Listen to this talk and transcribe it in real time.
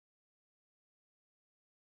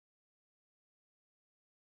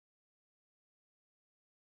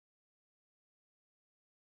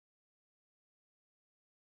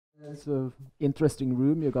It's an interesting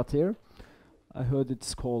room you got here. I heard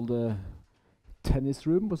it's called a tennis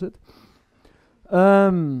room, was it?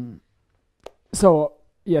 So,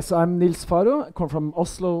 yes, I'm Nils Pharo. I come from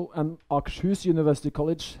Oslo and Akershus University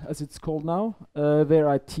College, as it's called now, where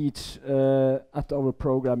I teach at our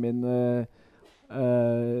program in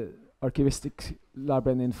Archivistic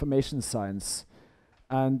Library and Information Science.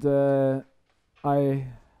 And I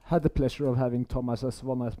had the pleasure of having Thomas as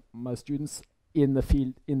one of my students in the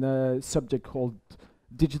field, in a subject called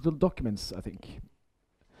digital documents, I think.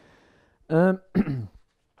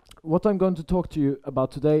 What I'm going to talk to you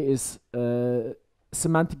about today is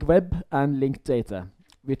semantic web and linked data,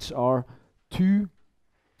 which are two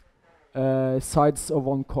sides of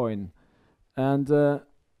one coin. And let's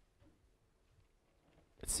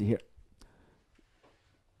see here.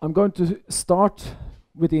 I'm going to start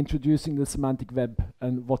with introducing the semantic web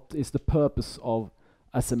and what is the purpose of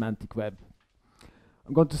a semantic web.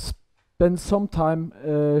 I'm going to spend some time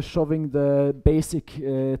showing the basic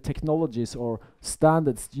technologies or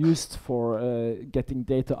standards used for getting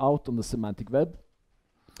data out on the semantic web.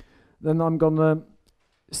 Then I'm going to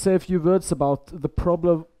say a few words about the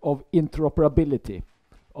problem of interoperability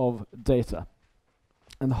of data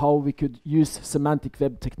and how we could use semantic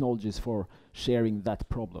web technologies for sharing that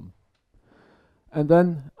problem. And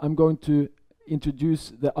then I'm going to introduce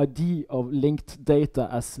the idea of linked data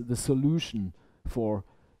as the solution for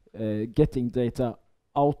getting data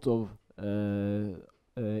out of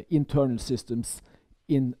internal systems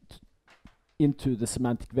into the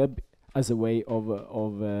semantic web as a way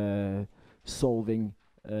of solving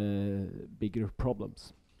bigger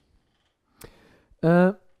problems.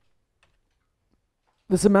 The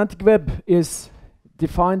semantic web is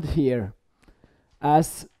defined here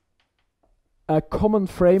as a common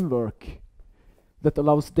framework that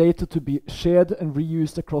allows data to be shared and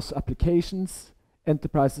reused across applications,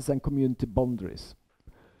 enterprises, and community boundaries.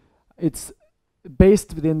 It's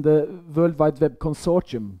based within the World Wide Web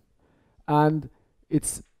Consortium, and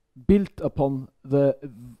it's built upon the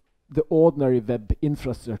ordinary web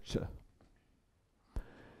infrastructure.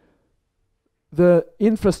 The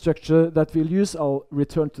infrastructure that we'll use, I'll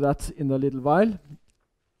return to that in a little while,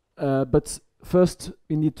 but first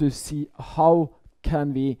we need to see how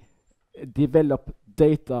can we develop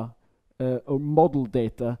data or model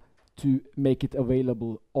data to make it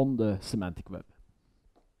available on the semantic web.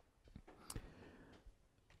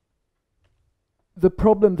 The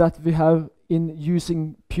problem that we have in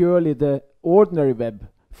using purely the ordinary web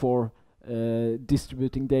for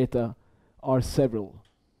distributing data are several.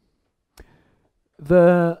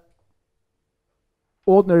 The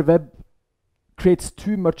ordinary web creates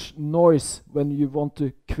too much noise when you want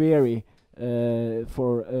to query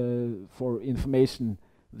for information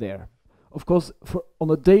there. Of course, on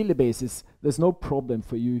a daily basis, there's no problem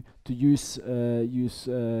for you to use,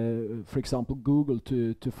 for example, Google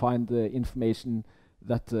to find the information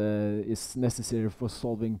that is necessary for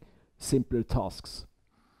solving simpler tasks.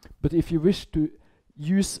 But if you wish to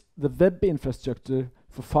use the web infrastructure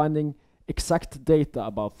for finding exact data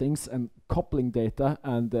about things and coupling data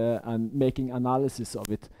and making analysis of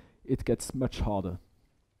it, it gets much harder.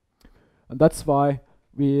 And that's why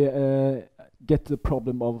we get the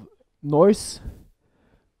problem of noise.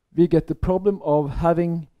 We get the problem of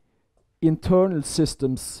having internal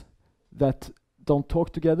systems that don't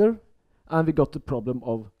talk together, and we got the problem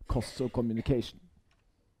of costs of communication.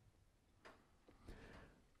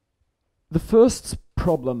 The first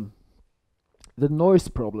problem, the noise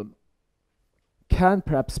problem, can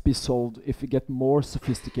perhaps be solved if we get more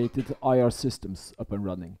sophisticated IR systems up and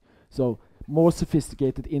running. So more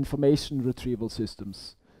sophisticated information retrieval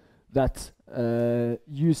systems that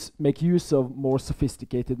make use of more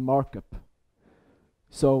sophisticated markup.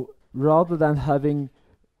 So rather than having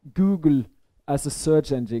Google as a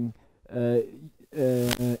search engine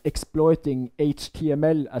exploiting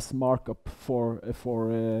HTML as markup for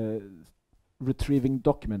retrieving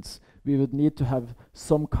documents, we would need to have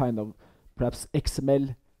some kind of perhaps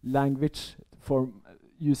XML language for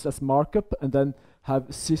use as markup, and then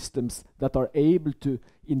have systems that are able to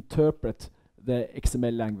interpret the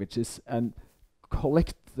XML languages and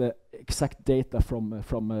collect the exact data from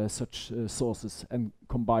such sources and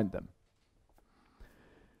combine them.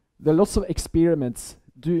 There are lots of experiments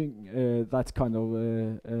doing that kind of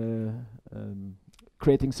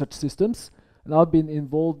creating such systems, and I've been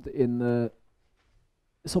involved in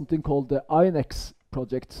something called the INX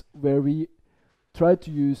project, where we try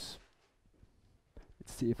to use,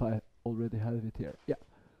 let's see if I already have it here, yeah,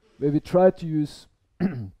 where we try to use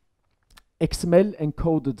XML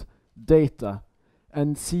encoded data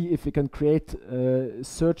and see if we can create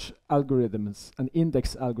search algorithms and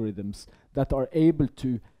index algorithms that are able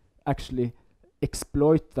to actually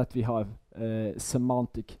exploit that we have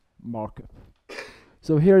semantic markup.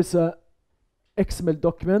 So here is a XML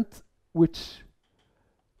document which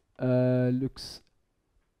looks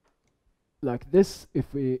like this.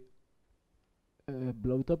 If we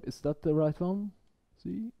blow it up, is that the right one?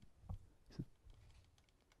 See?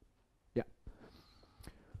 Yeah.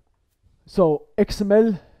 So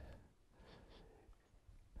XML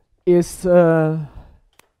is a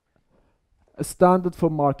standard for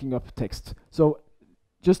marking up text. So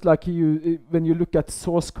just like when you look at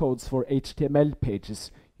source codes for HTML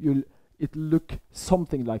pages, it look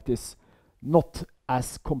something like this, not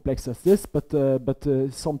as complex as this, but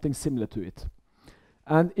something similar to it.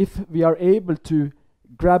 And if we are able to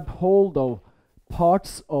grab hold of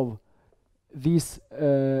parts of these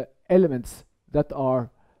elements that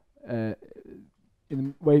are in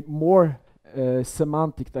a way more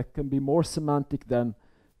semantic, that can be more semantic than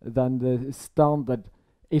the standard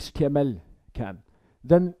HTML can,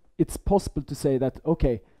 then it's possible to say that,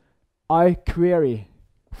 okay, I query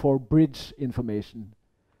for bridge information,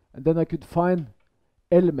 and then I could find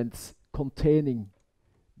elements containing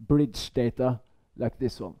bridge data like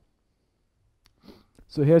this one.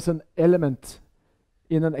 So here's an element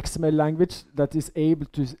in an XML language that is able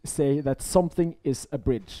to say that something is a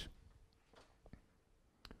bridge.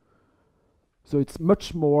 So it's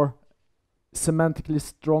much more semantically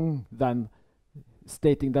strong than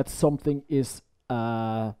stating that something is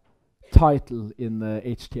a title in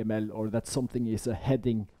HTML, or that something is a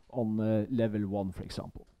heading on level 1, for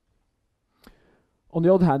example. On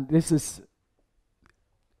the other hand, this is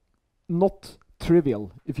not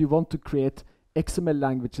trivial. If you want to create XML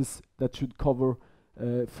languages that should cover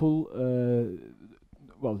full,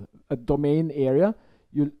 a domain area,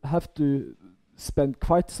 you'll have to spend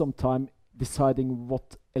quite some time deciding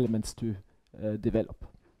what elements to develop.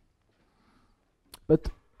 But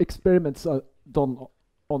experiments are done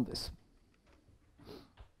on this.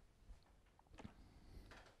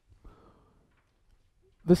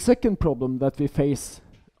 The second problem that we face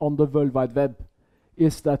on the World Wide Web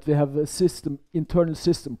is that we have a internal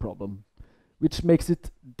system problem, which makes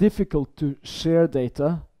it difficult to share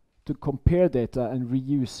data, to compare data, and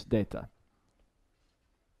reuse data.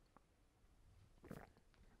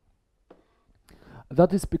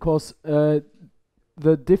 That is because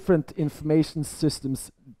the different information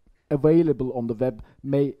systems available on the web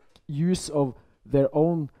make use of their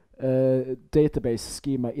own database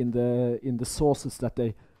schema in the sources that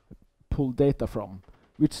they pull data from,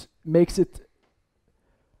 which makes it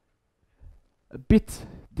a bit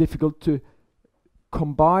difficult to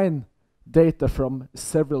combine data from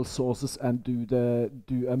several sources and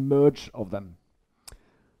do a merge of them.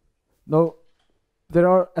 Now, there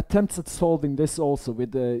are attempts at solving this also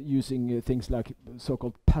with using things like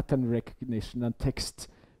so-called pattern recognition and text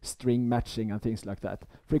string matching and things like that.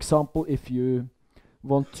 For example, if you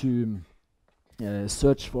want to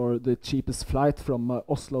search for the cheapest flight from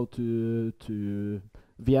Oslo to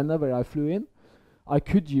Vienna, where I flew in, I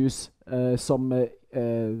could use some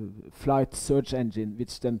flight search engine,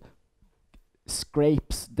 which then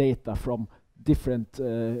scrapes data from different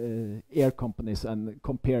air companies and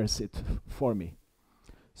compares it for me.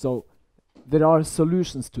 So there are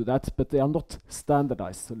solutions to that, but they are not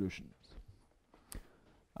standardized solutions.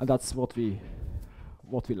 And that's what we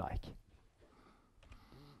like.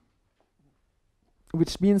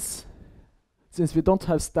 Which means, since we don't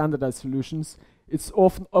have standardized solutions, it's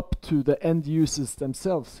often up to the end users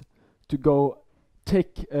themselves to go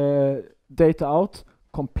take data out,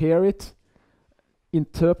 compare it,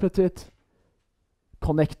 interpret it,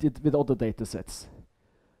 connect it with other data sets.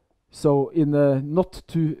 So in not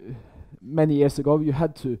too many years ago, you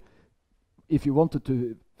had to, if you wanted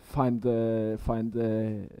to find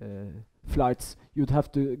flights, you'd have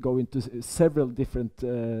to go into several different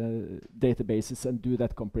databases and do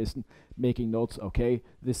that comparison, making notes. Okay,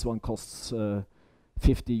 this one costs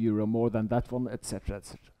 €50 more than that one, etc.,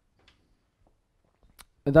 etc.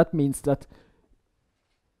 And that means that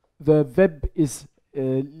the web is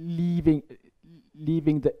leaving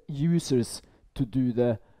the users to do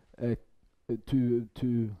the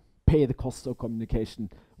to pay the cost of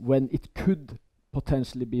communication, when it could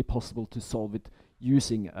potentially be possible to solve it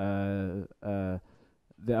using the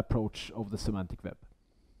approach of the semantic web.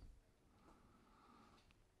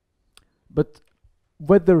 But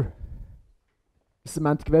whether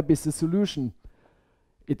semantic web is a solution,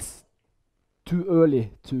 it's too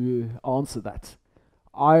early to answer that.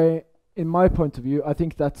 In my point of view, I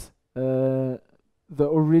think that the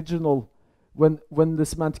original, when the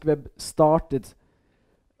semantic web started,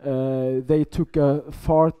 they took a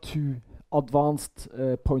far too advanced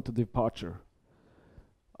point of departure.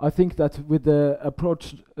 I think that with the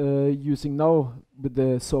approach using now, with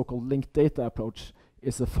the so-called linked data approach,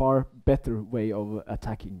 is a far better way of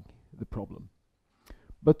attacking the problem.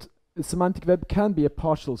 But semantic web can be a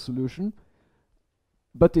partial solution,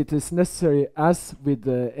 but it is necessary, as with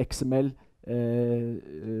the XML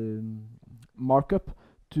markup,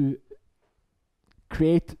 to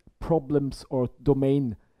create problems or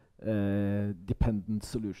domain dependent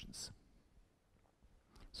solutions.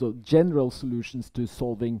 So general solutions to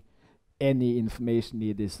solving any information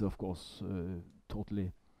need is, of course,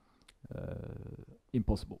 totally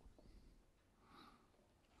impossible.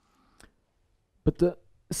 But the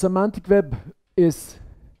semantic web is,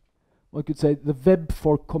 one could say, the web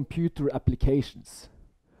for computer applications.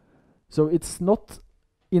 So it's not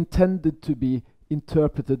intended to be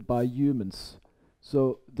interpreted by humans.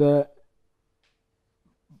 So the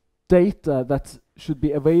data that should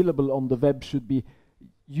be available on the web should be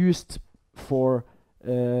used for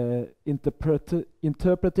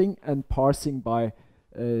interpreting and parsing by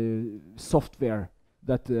software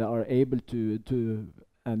that are able to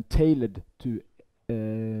and tailored to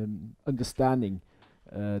understanding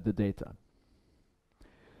the data.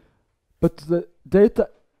 But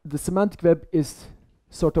the semantic web is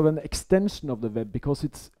sort of an extension of the web, because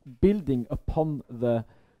it's building upon the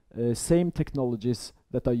same technologies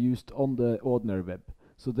that are used on the ordinary web.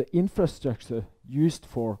 So the infrastructure used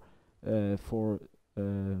for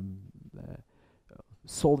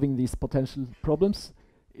solving these potential problems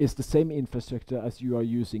is the same infrastructure as you are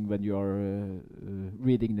using when you are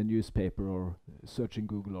reading the newspaper or searching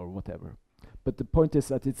Google or whatever. But the point is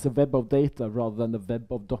that it's a web of data rather than a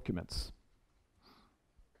web of documents.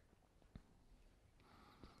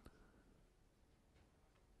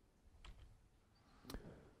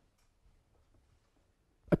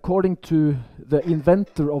 According to the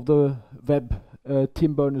inventor of the web,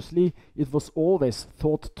 Tim Berners-Lee, it was always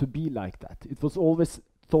thought to be like that. It was always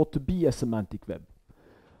thought to be a semantic web.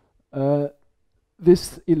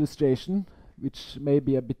 This illustration, which may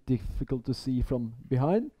be a bit difficult to see from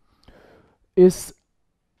behind, is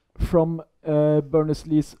from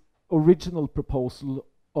Berners-Lee's original proposal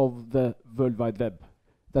of the World Wide Web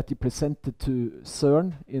that he presented to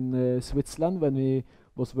CERN in Switzerland when he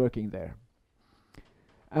was working there.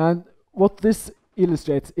 And what this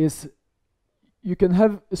illustrates is you can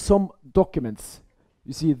have some documents.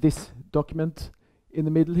 You see this document in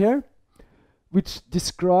the middle here, which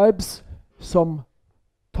describes some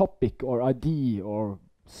topic or idea or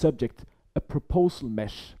subject, a proposal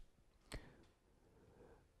mesh,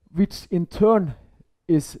 which in turn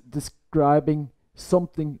is describing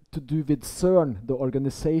something to do with CERN, the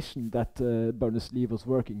organization that Berners-Lee was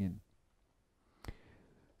working in.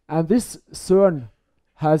 And this CERN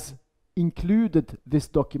has included this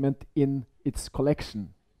document in its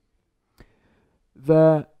collection.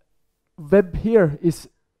 The web here is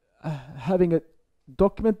having a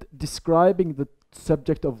document describing the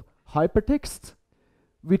subject of hypertext,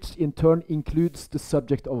 which in turn includes the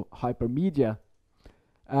subject of hypermedia.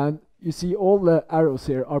 And you see all the arrows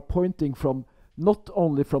here are pointing from not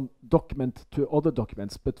only from document to other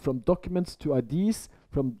documents, but from documents to IDs,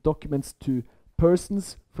 from documents to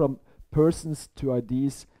persons, from persons to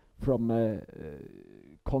IDs, from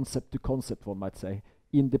concept to concept, one might say,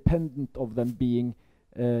 independent of them being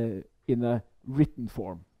in a written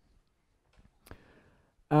form.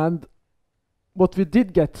 And what we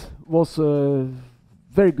did get was a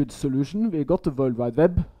very good solution. We got the World Wide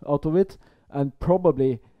Web out of it, and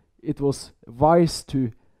probably it was wise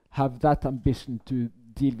to have that ambition to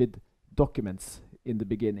deal with documents in the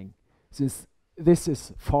beginning, since this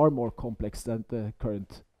is far more complex than the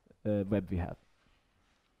current web we have.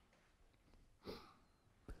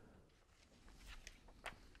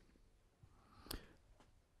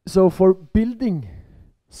 So for building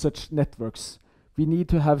such networks, we need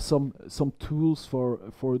to have some tools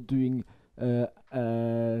for doing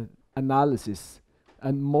analysis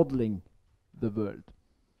and modeling the world.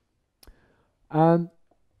 And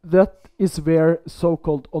that is where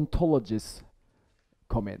so-called ontologies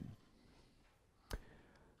come in.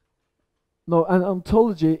 Now, an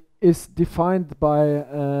ontology is defined by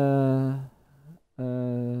a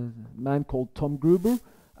man called Tom Gruber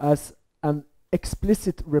as an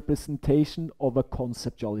explicit representation of a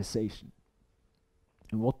conceptualization.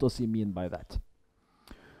 And what does he mean by that?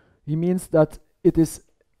 He means that it is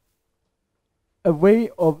a way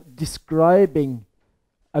of describing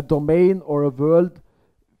a domain or a world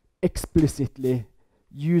explicitly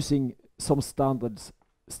using some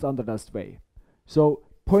standardized way. So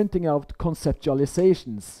pointing out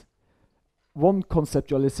conceptualizations one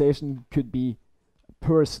conceptualization could be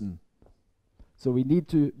person. So we need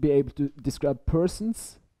to be able to describe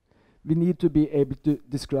persons. We need to be able to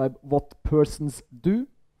describe what persons do.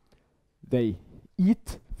 They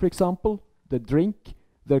eat, for example, they drink,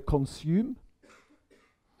 they consume.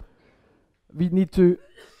 We need to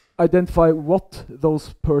identify what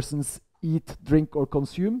those persons eat, drink, or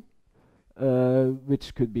consume,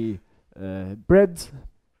 which could be bread,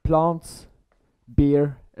 plants,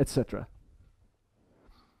 beer, etc.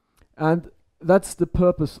 And that's the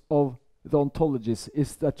purpose of the ontologies,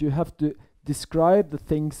 is that you have to describe the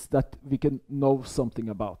things that we can know something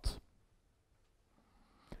about.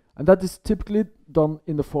 And that is typically done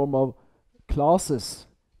in the form of classes,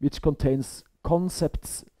 which contains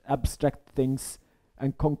concepts, abstract things,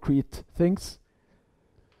 and concrete things.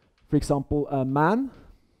 For example, a man,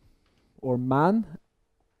 or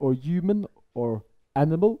human, or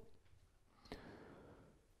animal.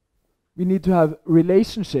 We need to have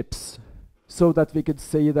relationships so that we could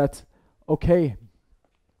say that, okay,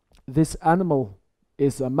 this animal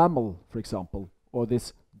is a mammal, for example, or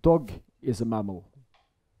this dog is a mammal.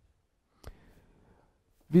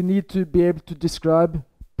 We need to be able to describe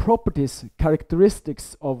properties,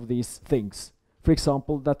 characteristics of these things. For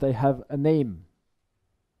example, that they have a name.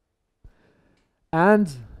 And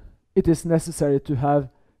it is necessary to have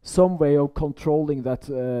some way of controlling that,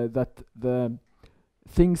 that the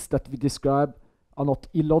things that we describe are not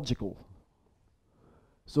illogical.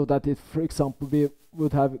 So that if, for example, we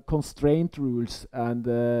would have constraint rules, and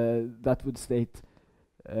that would state,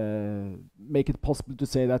 make it possible to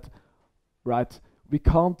say that, right, we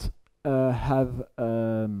can't have,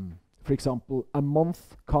 for example, a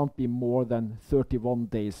month can't be more than 31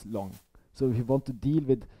 days long. So if you want to deal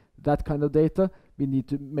with that kind of data, we need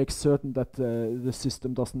to make certain that the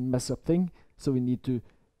system doesn't mess up things. So we need to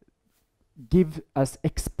give as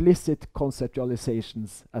explicit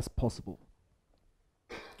conceptualizations as possible,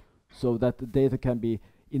 so that the data can be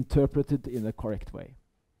interpreted in a correct way.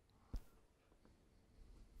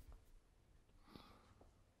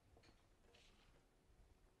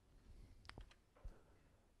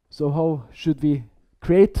 So how should we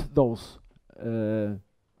create those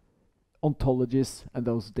ontologies and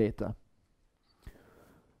those data?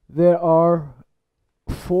 There are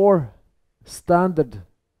 4 standard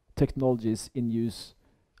technologies in use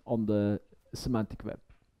on the semantic web.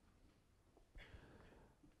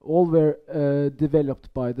 All were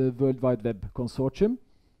developed by the World Wide Web Consortium.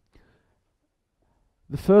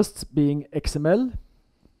 The first being XML.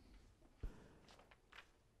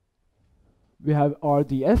 We have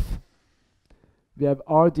RDF. We have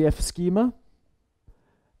RDF schema.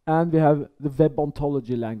 And we have the web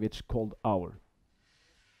ontology language called OUR.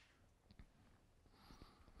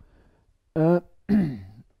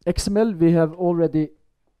 XML we have already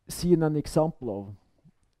seen an example of.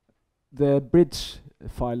 The bridge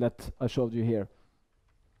file that I showed you here.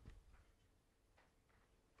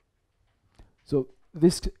 So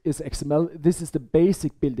this is XML. This is the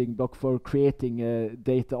basic building block for creating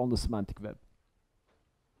data on the semantic web.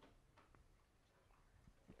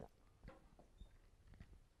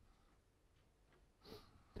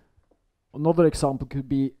 Another example could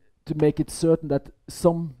be to make it certain that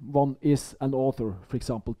someone is an author, for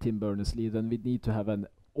example, Tim Berners-Lee, then we need to have an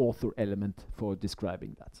author element for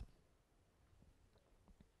describing that.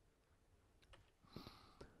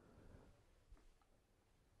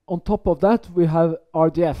 On top of that, we have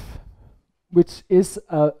RDF, which is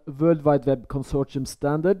a World Wide Web Consortium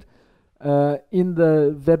standard. In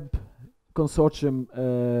the Web Consortium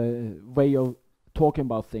way of talking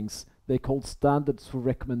about things, they called standards for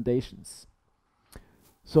recommendations.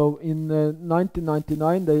 So in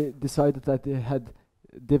 1999, they decided that they had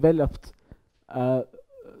developed a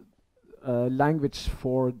language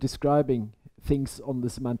for describing things on the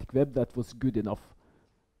semantic web that was good enough.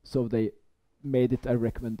 So they made it a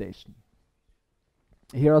recommendation.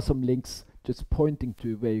 Here are some links just pointing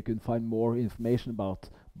to where you can find more information about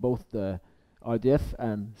both the RDF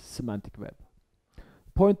and semantic web.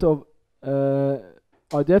 Point of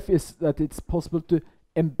RDF is that it's possible to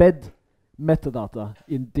embed metadata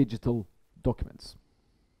in digital documents.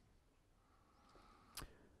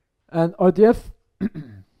 And RDF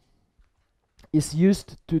is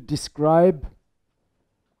used to describe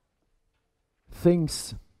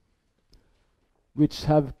things which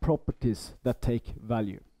have properties that take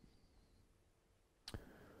value.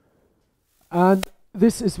 And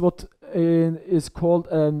this is what is called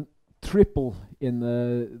a triple in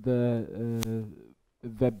the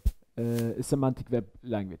web semantic web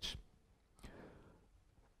language.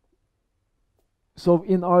 So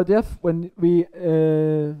in RDF, when we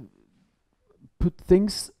put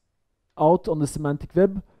things out on the semantic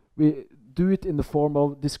web, we do it in the form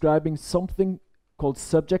of describing something called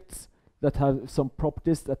subjects that have some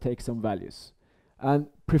properties that take some values. And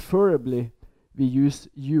preferably, we use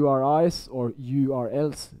URIs or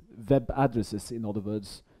URLs, web addresses, in other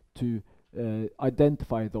words, to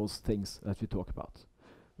identify those things that we talk about.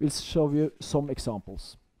 We'll show you some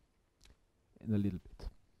examples in a little bit.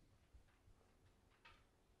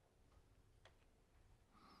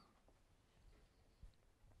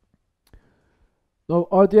 Now,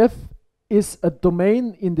 RDF is a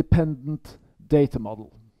domain-independent data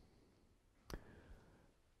model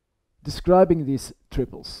describing these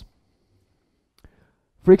triples.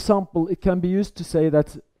 For example, it can be used to say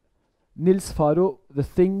that Nils Pharo, the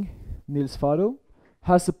thing Nils Pharo,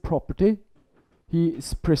 has a property he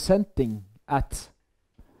is presenting at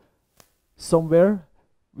somewhere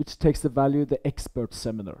which takes the value the expert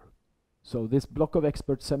seminar. So this block of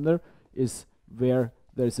expert seminar is where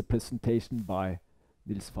there is a presentation by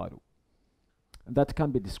Nils Pharo. And that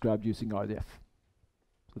can be described using RDF.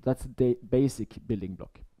 So that's the basic building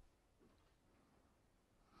block.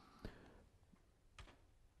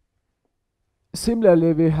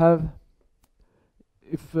 Similarly, we have,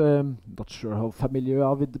 if not sure how familiar you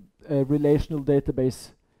are with relational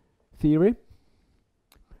database theory.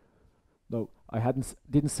 No, I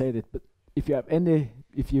didn't say that, but if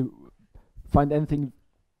you find anything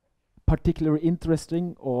particularly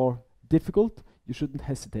interesting or difficult, you shouldn't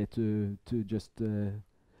hesitate to just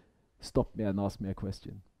stop me and ask me a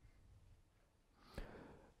question.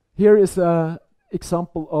 Here is an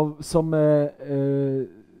example of some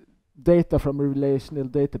data from a relational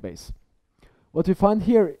database. What we find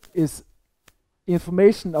here is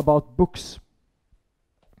information about books.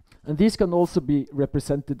 And these can also be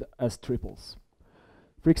represented as triples.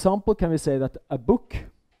 For example, can we say that a book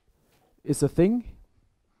is a thing?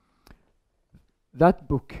 That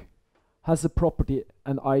book has a property,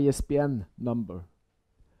 an ISBN number.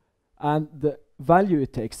 And the value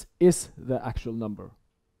it takes is the actual number.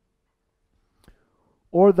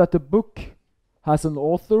 Or that a book has an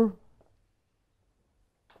author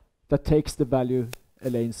that takes the value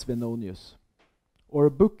Elaine Svenonius. Or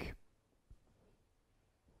a book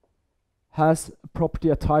has a property,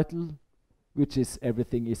 a title, which is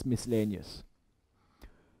everything is miscellaneous.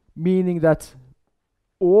 Meaning that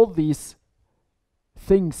all these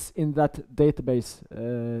things in that database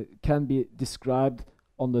can be described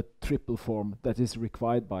on the triple form that is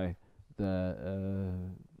required by the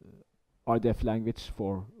RDF language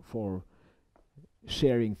for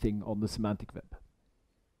sharing thing on the semantic web.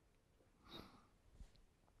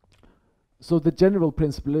 So the general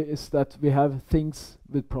principle is that we have things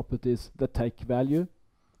with properties that take value.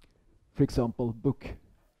 For example, book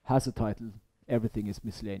has a title, everything is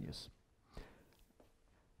miscellaneous.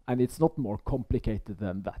 And it's not more complicated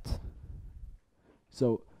than that.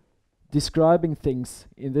 So describing things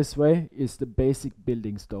in this way is the basic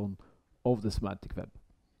building stone of the semantic web.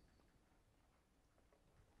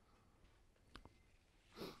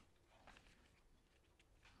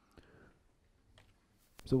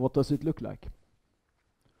 So what does it look like?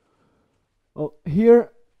 Well,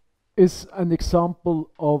 here is an example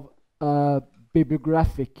of a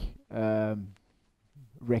bibliographic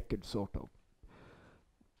record, sort of.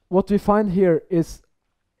 What we find here is,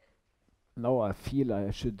 now I feel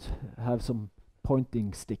I should have some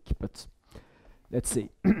pointing stick, but let's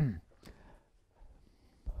see.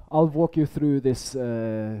 I'll walk you through this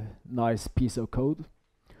nice piece of code.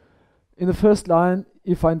 In the first line,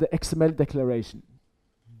 you find the XML declaration.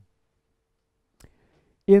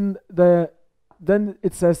 Then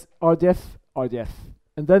it says RDF, RDF.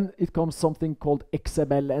 And then it comes something called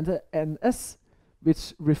XML-NS,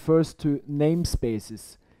 which refers to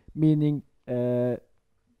namespaces, meaning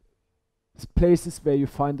places where you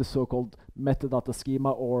find the so-called metadata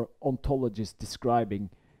schema or ontologies describing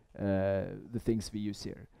the things we use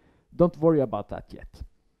here. Don't worry about that yet.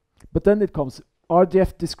 But then it comes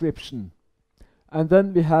RDF description. And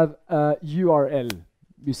then we have a URL.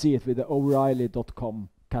 You see it with the O'Reilly.com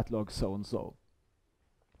catalog so-and-so.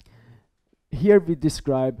 Here we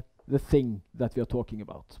describe the thing that we are talking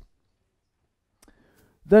about.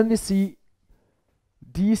 Then we see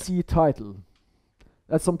DC title.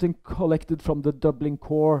 That's something collected from the Dublin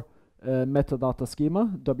Core metadata schema.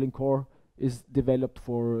 Dublin Core is developed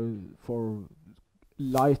for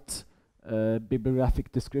light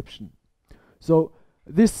bibliographic description. So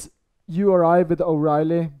this URI with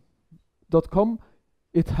O'Reilly.com,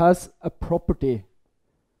 it has a property,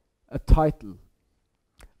 a title,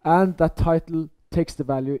 and that title takes the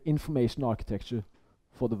value information architecture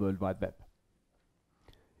for the World Wide Web.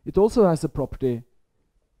 It also has a property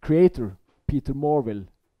creator, Peter Morville,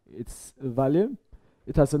 its value.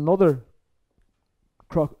 It has another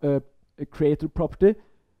a creator property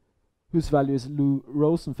whose value is Lou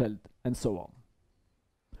Rosenfeld, and so on.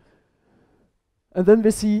 And then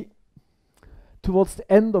we see towards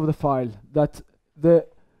the end of the file that the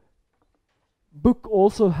book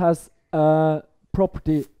also has a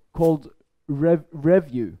property called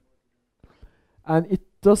review, and it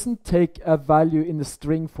doesn't take a value in the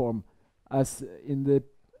string form as in the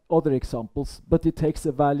other examples, but it takes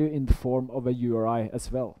a value in the form of a URI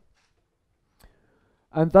as well.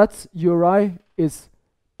 And that URI is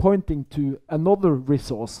pointing to another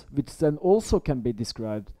resource, which then also can be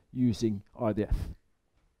described using RDF,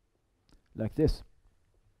 like this.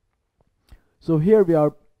 So here we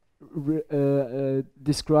are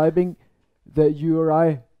describing the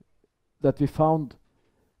URI that we found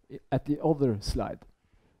at the other slide.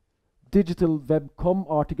 Digital Web.com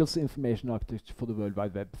Articles Information Architecture for the World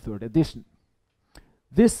Wide Web, 3rd edition.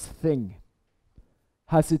 This thing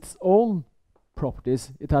has its own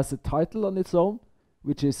properties. It has a title on its own,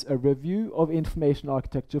 which is a review of information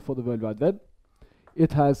architecture for the World Wide Web.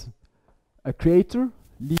 It has a creator,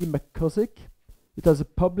 Lee McCusick. It has a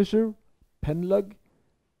publisher, Penlug,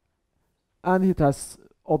 and it has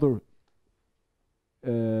other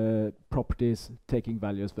properties taking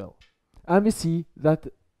value as well. And we see that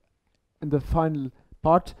in the final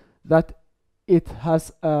part that it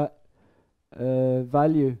has a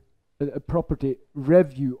value, a property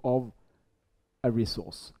review of a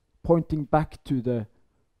resource, pointing back to the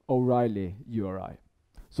O'Reilly URI.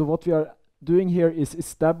 So what we are doing here is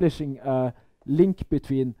establishing a link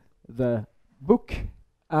between the book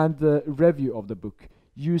and the review of the book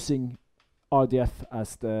using RDF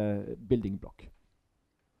as the building block.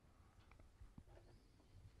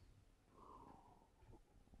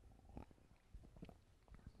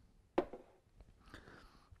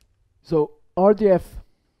 So RDF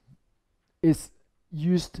is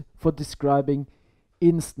used for describing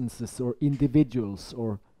instances or individuals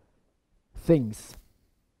or things.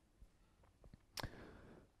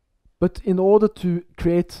 But in order to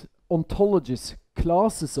create ontologies,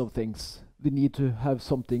 classes of things, we need to have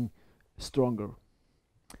something stronger.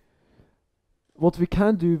 What we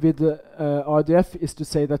can do with RDF is to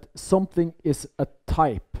say that something is a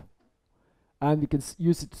type, and we can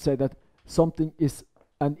use it to say that something is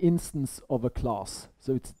an instance of a class.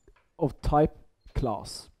 So it's of type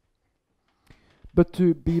class. But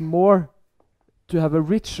to be more, to have a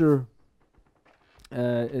richer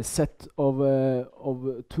a set of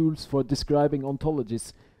tools for describing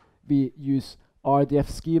ontologies, we use RDF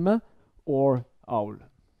schema or OWL.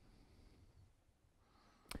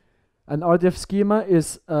 And RDF schema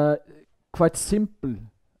is a quite simple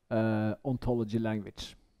ontology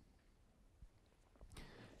language.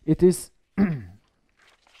 It is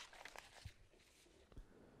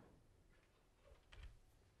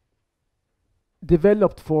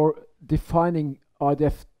developed for defining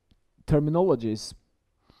RDF terminologies,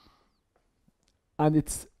 and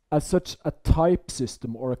it's as such a type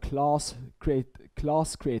system or a class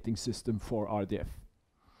creating system for RDF,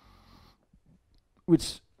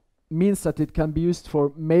 which means that it can be used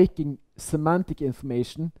for making semantic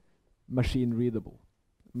information machine readable,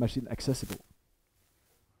 machine accessible.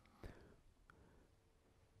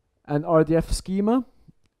 And RDF schema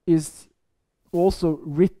is also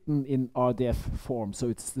written in RDF form, so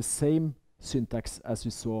it's the same syntax as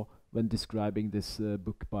we saw when describing this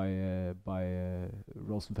book by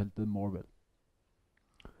Rosenfeld and Morwell.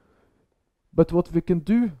 But what we can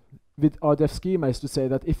do with RDF schema is to say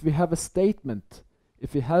that if we have a statement,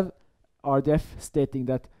 if we have RDF stating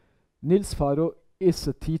that Nils Pharo is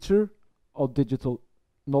a teacher of digital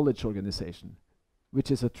knowledge organization, which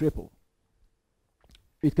is a triple,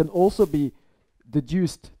 it can also be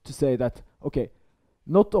deduced to say that, okay,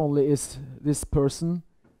 not only is this person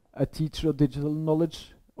a teacher of digital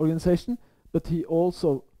knowledge organization, but he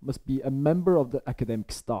also must be a member of the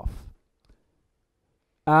academic staff.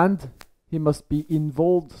 And he must be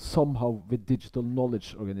involved somehow with digital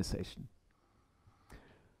knowledge organization.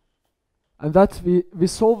 And that we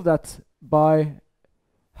solve that by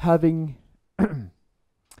having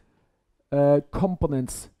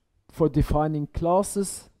components for defining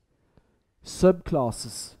classes,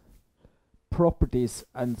 subclasses, properties,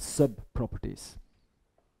 and sub-properties.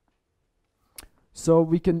 So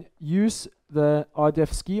we can use the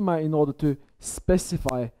RDF schema in order to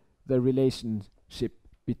specify the relationship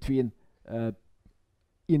between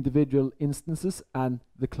individual instances and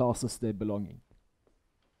the classes they belong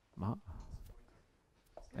in.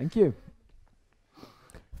 Thank you.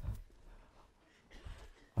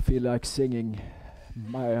 I feel like singing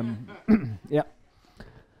my yeah.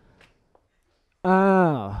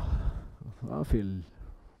 Ah, I feel.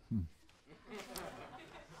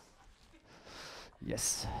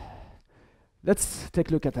 Yes. Let's take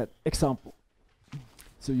a look at that example.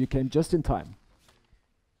 So you came just in time.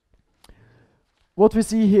 What we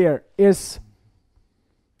see here is,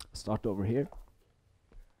 start over here,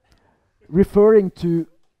 referring to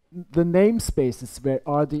the namespaces where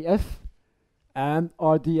RDF and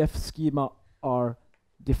RDF schema are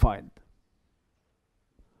defined.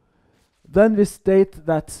 Then we state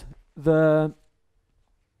that the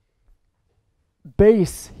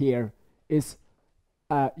base here is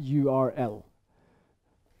a URL.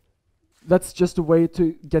 That's just a way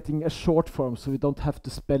to getting a short form, so we don't have to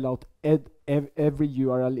spell out every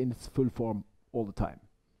URL in its full form all the time.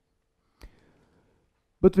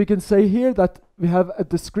 But we can say here that we have a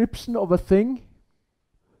description of a thing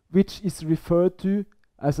which is referred to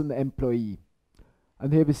as an employee.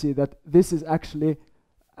 And here we see that this is actually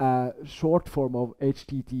a short form of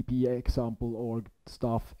HTTP example org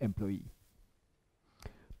staff employee.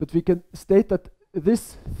 But we can state that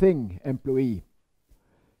this thing, employee,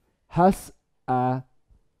 has a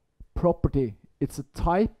property. It's a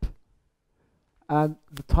type, and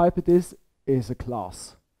the type it is a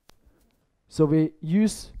class. So we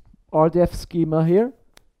use RDF schema here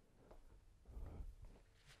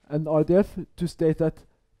and RDF to state that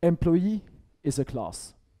employee is a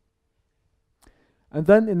class. And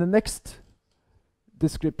then in the next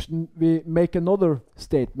description, we make another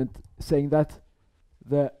statement saying that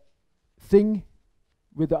the thing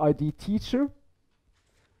with the ID teacher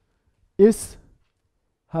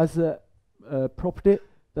has a property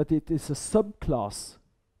that it is a subclass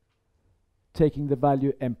taking the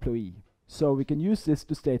value employee. So we can use this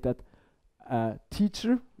to state that a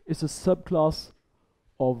teacher is a subclass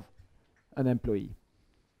of an employee.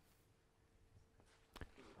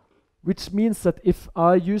 Which means that if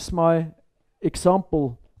I use my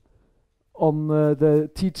example on the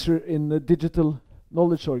teacher in the digital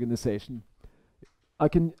knowledge organization, I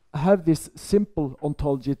can have this simple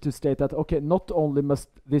ontology to state that, okay, not only must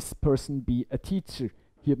this person be a teacher,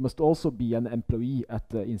 he must also be an employee at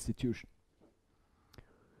the institution.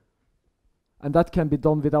 And that can be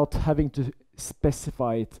done without having to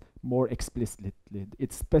specify it more explicitly.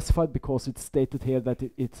 It's specified because it's stated here that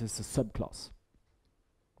it is a subclass.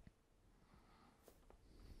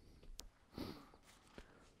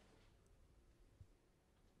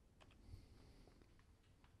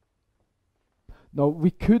 Now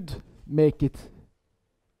we could make it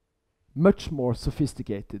much more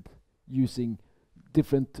sophisticated using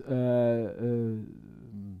different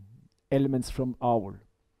elements from OWL.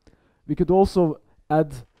 We could also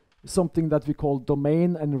add something that we call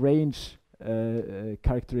domain and range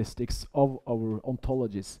characteristics of our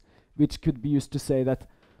ontologies, which could be used to say that,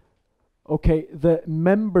 okay, the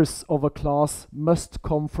members of a class must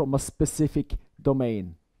come from a specific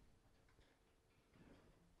domain.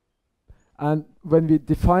 And when we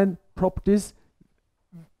define properties,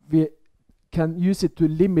 we can use it to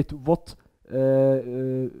limit what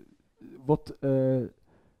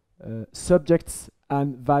subjects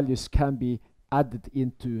and values can be added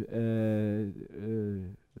into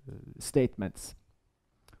statements.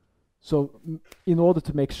 So in order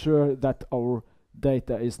to make sure that our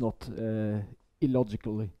data is not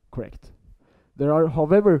illogically correct. There are,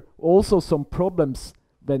 however, also some problems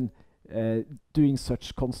when doing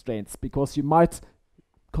such constraints, because you might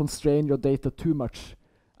constrain your data too much,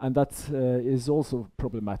 and that is also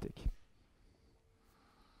problematic.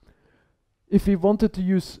 If we wanted to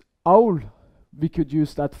use OWL, we could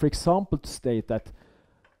use that, for example, to state that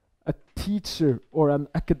a teacher or an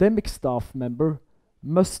academic staff member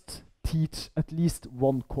must teach at least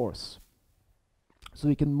one course. So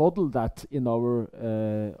we can model that in our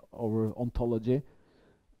ontology,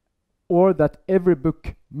 or that every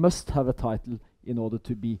book must have a title in order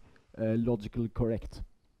to be logically correct.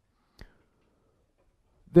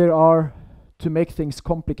 There are, to make things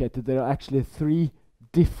complicated, there are actually 3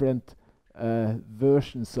 different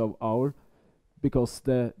versions of OWL, because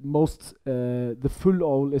the full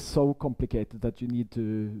OWL is so complicated that you need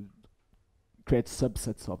to create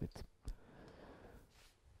subsets of it.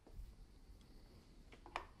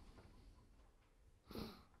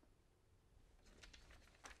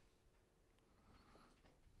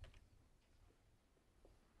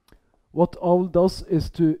 What OWL does is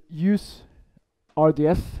to use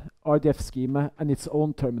RDF schema and its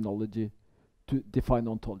own terminology to define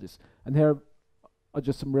ontologies. And here are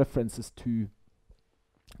just some references to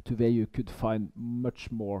where you could find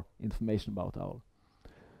much more information about OWL.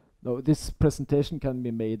 Now, this presentation can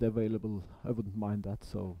be made available. I wouldn't mind that,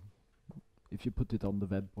 so if you put it on the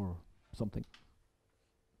web or something.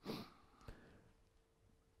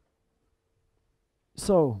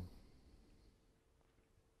 So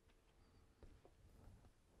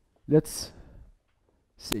let's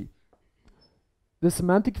see. The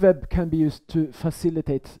semantic web can be used to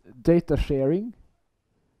facilitate data sharing,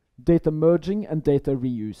 data merging, and data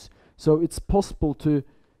reuse. So it's possible to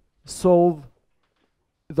solve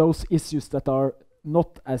those issues that are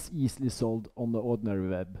not as easily solved on the ordinary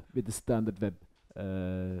web with the standard web,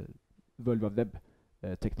 World Wide Web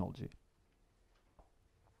technology.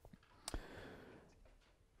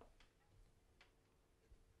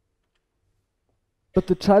 But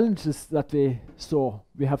the challenges that we saw,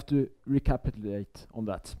 we have to recapitulate on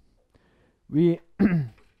that. We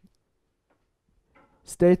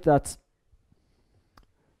state that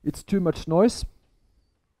it's too much noise.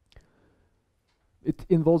 It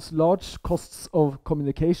involves large costs of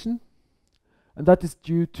communication, and that is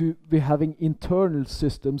due to we having internal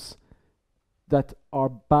systems that are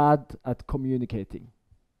bad at communicating.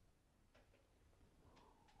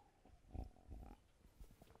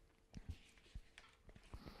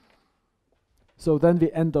 So then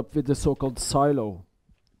we end up with the so-called silo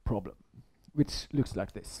problem, which looks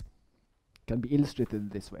like this. Can be illustrated in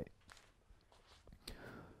this way.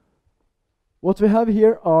 What we have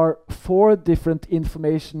here are 4 different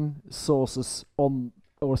information sources on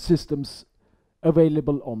or systems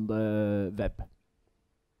available on the web.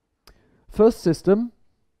 First system,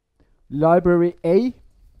 library A,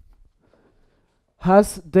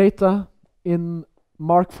 has data in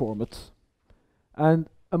MARC format, and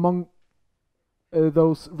among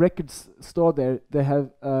those records stored there, they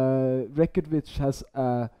have a record which has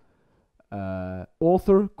a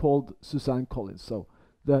author called Suzanne Collins. So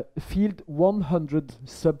the field 100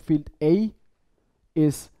 subfield A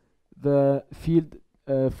is the field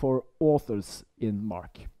for authors in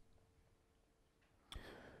MARC.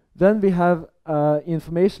 Then we have an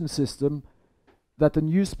information system that a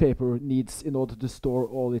newspaper needs in order to store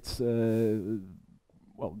all its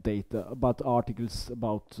data about articles,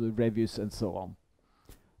 about reviews, and so on.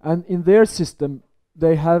 And in their system,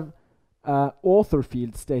 they have an author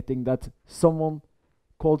field stating that someone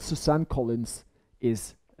called Suzanne Collins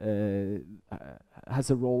is has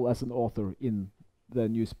a role as an author in the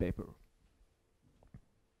newspaper.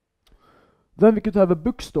 Then we could have a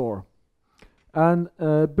bookstore, and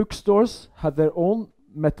bookstores have their own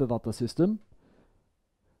metadata system.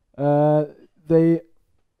 They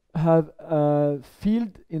have a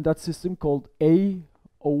field in that system called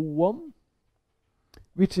A01,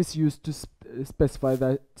 which is used to specify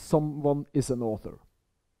that someone is an author.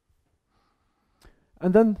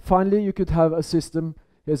 And then finally you could have a system,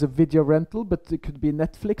 here's a video rental, but it could be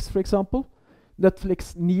Netflix, for example.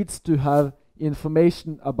 Netflix needs to have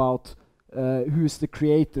information about who's the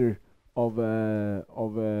creator of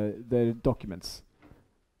their documents.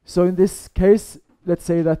 So in this case, let's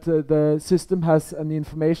say that the system has an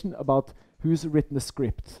information about who's written the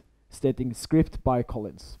script, stating script by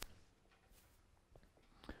Collins.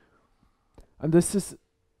 And this is,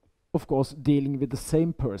 of course, dealing with the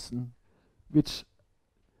same person, which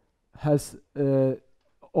has,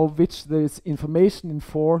 of which there is information in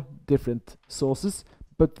 4 different sources,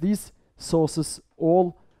 but these sources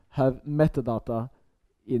all have metadata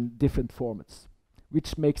in different formats,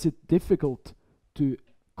 which makes it difficult to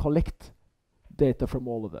collect data from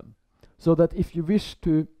all of them. So that if you wish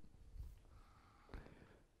to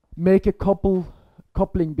make a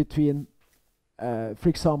coupling between for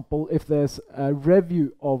example, if there's a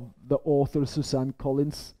review of the author Suzanne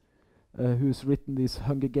Collins, who's written these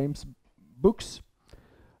Hunger Games books,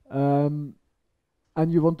 and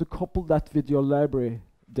you want to couple that with your library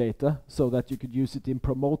data so that you could use it in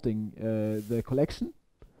promoting the collection,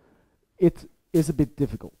 it is a bit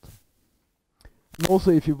difficult. And also,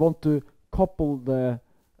 if you want to couple the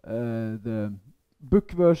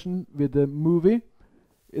book version with the movie,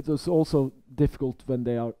 it is also difficult when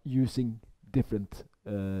they are using different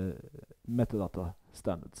metadata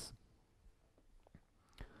standards.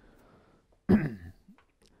 And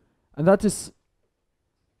that is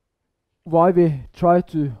why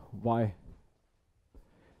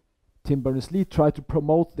Tim Berners-Lee tried to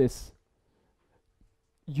promote this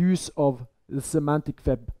use of the semantic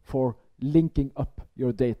web for linking up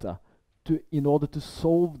your data in order to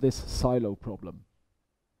solve this silo problem.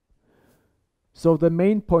 So the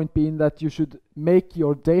main point being that you should make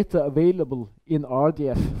your data available in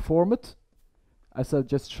RDF format, as I've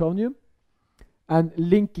just shown you, and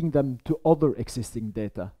linking them to other existing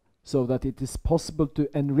data so that it is possible to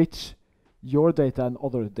enrich your data and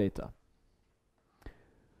other data.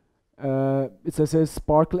 It says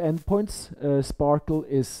Sparkle endpoints. Sparkle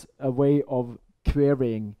is a way of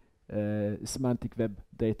querying semantic web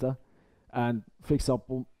data. And for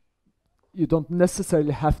example, you don't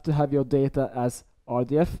necessarily have to have your data as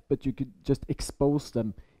RDF, but you could just expose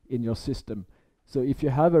them in your system. So if you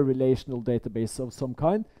have a relational database of some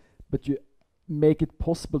kind, but you make it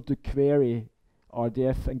possible to query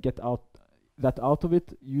RDF and get that out of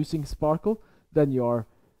it using Sparkle, then you are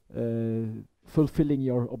fulfilling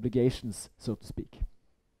your obligations, so to speak.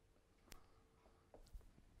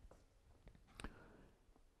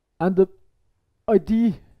 And the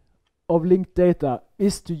idea of linked data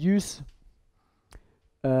is to use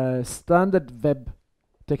standard web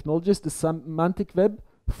technologies, the semantic web,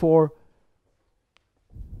 for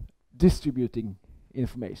distributing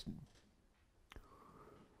information.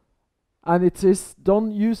 And it is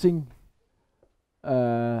done using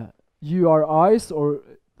URIs, or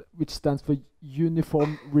which stands for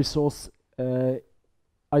Uniform Resource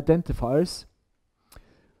Identifiers,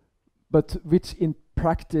 but which in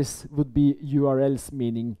practice would be URLs,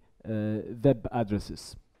 meaning web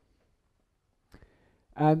addresses.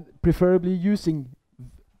 And preferably using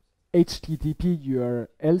HTTP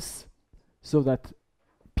URLs so that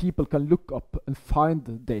people can look up and find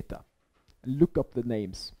the data, and look up the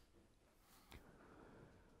names.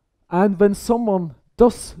 And when someone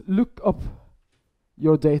does look up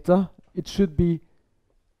your data, it should be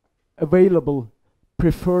available,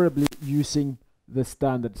 preferably using the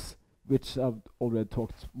standards, which I've already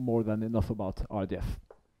talked more than enough about RDF.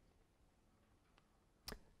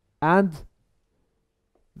 And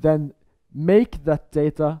then make that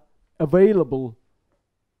data available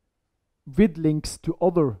with links to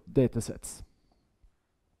other datasets.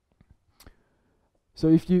 So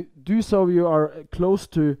if you do so, you are close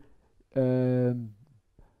to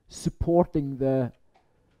supporting the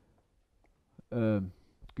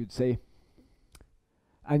could say,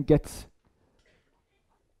 and get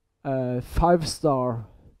 5-star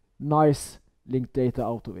nice linked data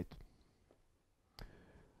out of it.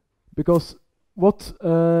 Because what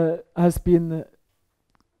has been,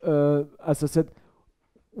 as I said,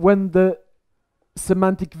 when the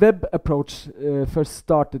semantic web approach first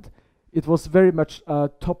started, it was very much a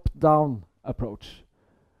top-down approach.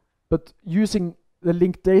 But using the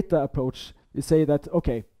linked data approach, we say that,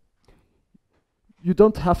 okay, you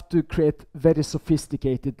don't have to create very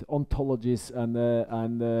sophisticated ontologies and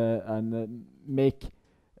make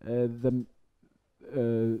them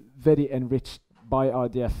very enriched by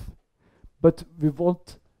RDF. But we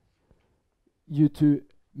want you to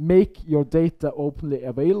make your data openly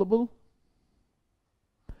available,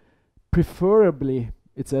 preferably,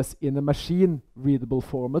 it says, in a machine-readable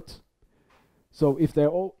format. So if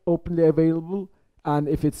they're openly available, and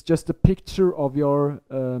if it's just a picture of your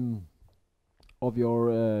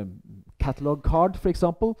catalog card, for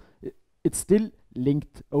example, it's still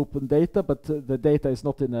linked open data, but the data is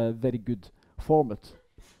not in a very good format.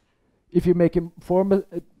 If you make a format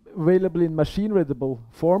available in machine-readable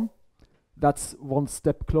form, that's one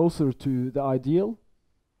step closer to the ideal.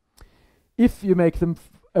 If you make them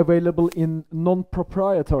available in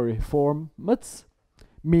non-proprietary formats,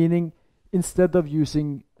 meaning instead of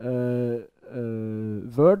using Word,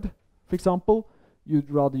 for example,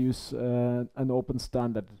 you'd rather use an open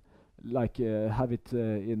standard, like have it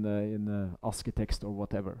in ASCII text or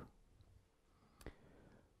whatever.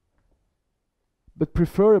 But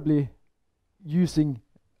preferably using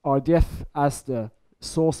RDF as the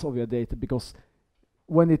source of your data, because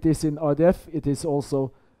when it is in RDF, it is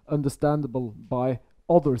also understandable by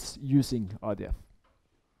others using RDF.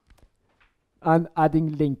 And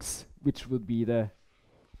adding links, which would be the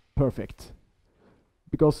perfect.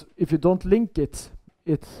 Because if you don't link it,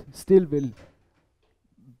 it still will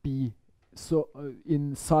be so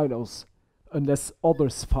in silos unless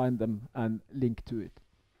others find them and link to it.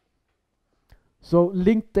 So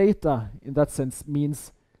linked data in that sense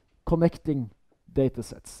means connecting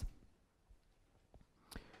datasets.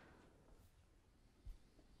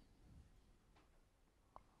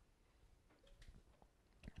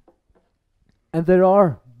 And there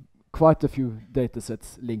are quite a few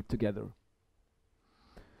datasets linked together.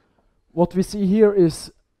 What we see here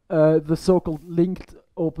is the so-called linked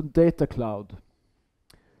open data cloud,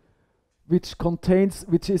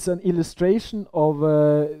 which is an illustration of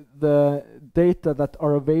the data that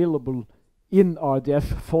are available in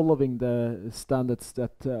RDF following the standards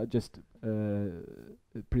that just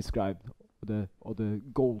prescribed, or the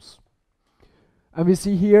goals. And we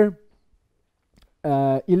see here,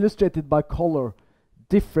 illustrated by color,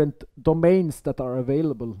 different domains that are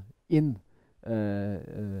available in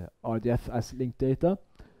RDF as linked data.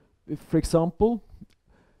 For example,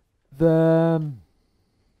 the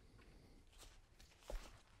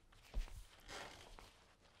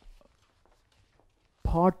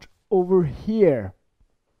part over here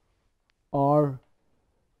are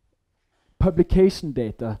publication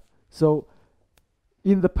data. So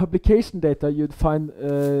in the publication data, you'd find,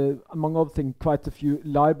 among other things, quite a few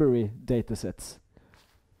library data sets.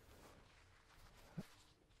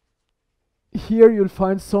 Here you'll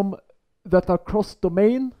find some that are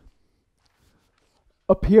cross-domain.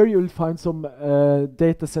 Up here you'll find some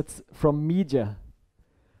data sets from media.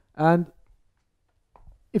 And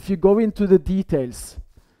if you go into the details,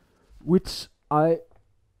 which I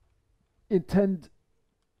intend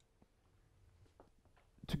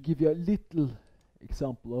to give you a little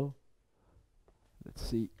example of, let's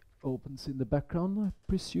see, opens in the background, I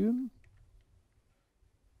presume.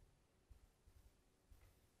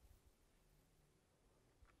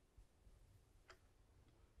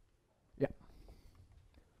 Yeah.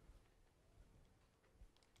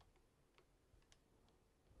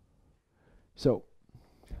 So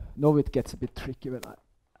now it gets a bit tricky when I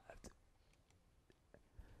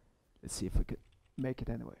let's see if we can make it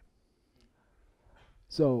anyway.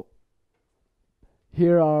 So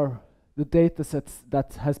here are the data sets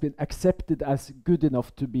that has been accepted as good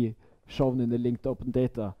enough to be shown in the linked open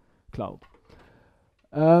data cloud.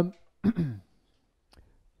 Now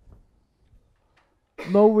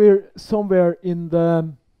we're somewhere in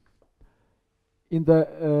the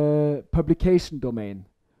publication domain.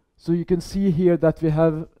 So you can see here that we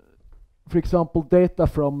have, for example, data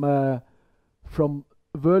from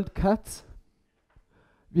WorldCat.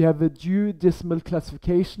 We have a Dewey Decimal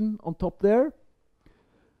Classification on top there.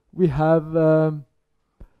 We have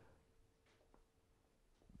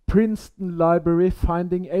Princeton Library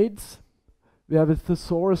Finding Aids. We have a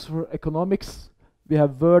Thesaurus for Economics. We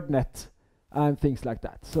have WordNet and things like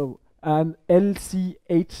that. So, and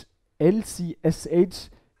LCSH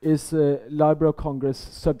is Library of Congress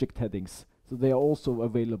subject headings. So they are also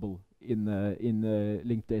available in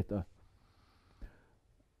linked data.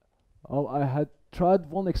 Oh, I had tried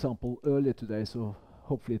one example earlier today, so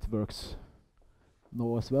hopefully it works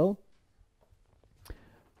now as well.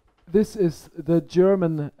 This is the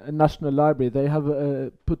German National Library. They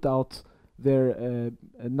have put out their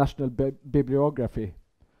national bibliography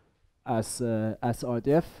as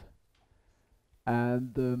RDF,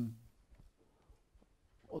 and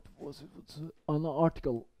what was it? It's an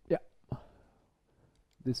article. Yeah,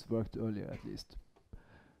 this worked earlier at least.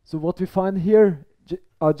 So what we find here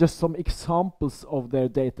are just some examples of their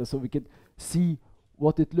data, so we can see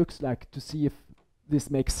what it looks like, to see if this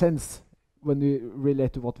makes sense when we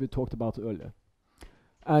relate to what we talked about earlier.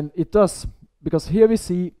 And it does, because here we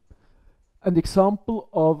see an example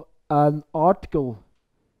of an article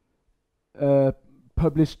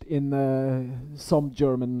published in some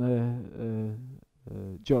German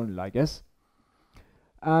journal, I guess.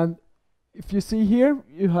 And if you see here,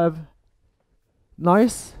 you have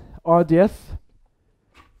nice RDF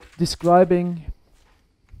describing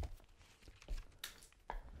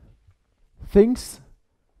things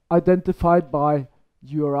identified by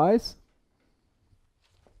URIs.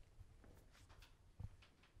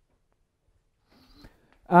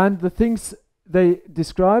 And the things they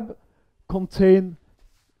describe contain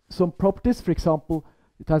some properties. For example,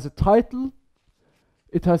 it has a title,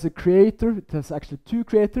 it has a creator, it has actually two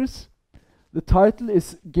creators. The title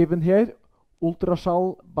is given here,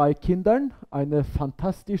 Ultraschall bei Kindern, eine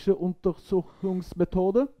fantastische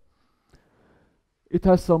Untersuchungsmethode. It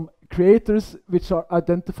has some creators which are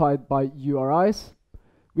identified by URIs,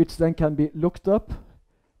 which then can be looked up.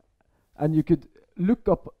 And you could look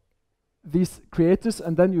up these creators,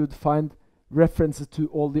 and then you would find references to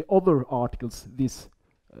all the other articles these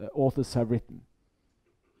authors have written.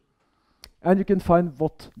 And you can find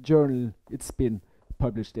what journal it's been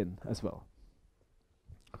published in as well.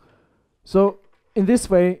 So in this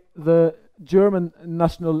way, the German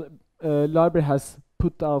National Library has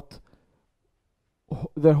put out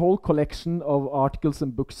the whole collection of articles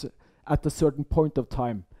and books at a certain point of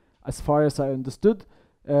time. As far as I understood,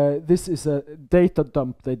 this is a data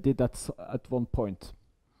dump they did at one point.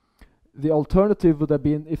 The alternative would have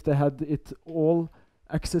been if they had it all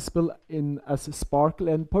accessible in as Sparkle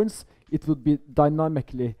endpoints, it would be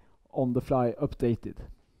dynamically on the fly updated.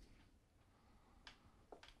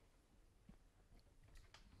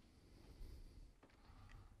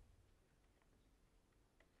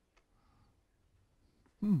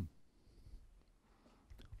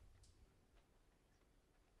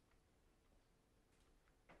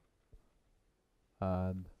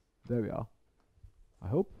 And there we are, I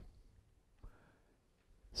hope.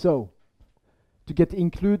 So, to get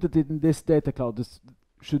included in this data cloud, this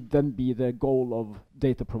should then be the goal of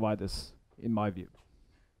data providers, in my view.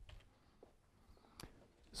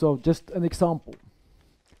 So, just an example.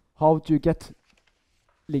 How do you get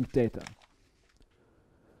linked data?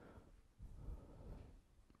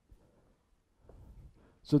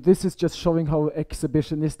 So this is just showing how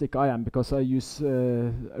exhibitionistic I am, because I use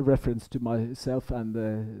a reference to myself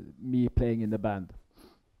and me playing in the band.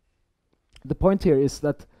 The point here is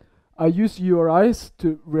that I use URIs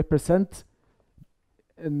to represent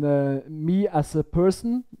me as a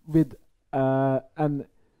person with and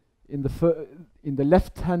in the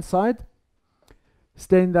left-hand side,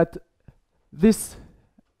 saying that this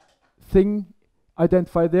thing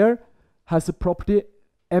identified there has a property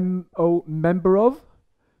MO member of,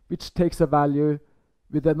 which takes a value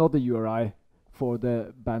with another URI for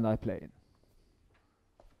the band I play in.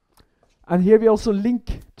 And here we also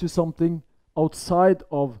link to something outside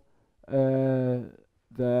of no,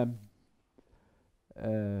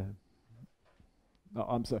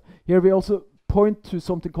 I'm sorry. Here we also point to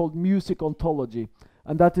something called music ontology,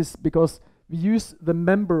 and that is because we use the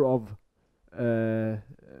member of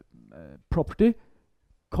property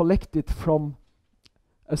collected from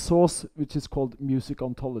a source which is called music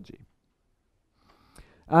ontology.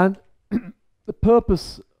 And the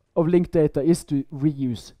purpose of linked data is to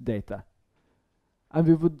reuse data. And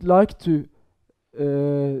we would like to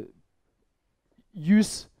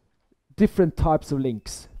use different types of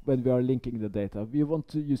links when we are linking the data. We want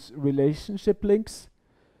to use relationship links,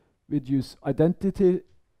 we'd use identity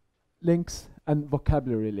links, and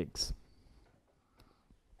vocabulary links.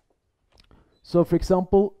 So for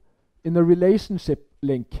example, in a relationship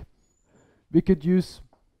link, we could use,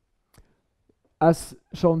 as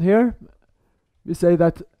shown here, we say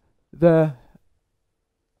that the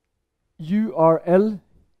URL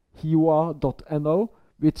hua.no,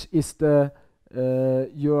 which is the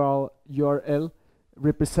URL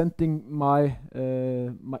representing my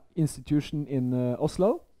institution in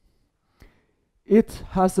Oslo, it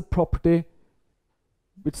has a property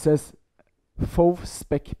which says FOV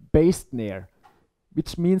spec based near,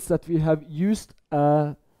 which means that we have used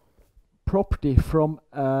a property from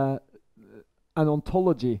an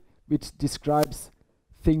ontology which describes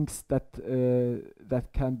things that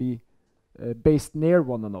that can be based near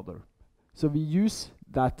one another. So we use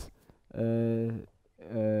that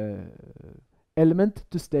element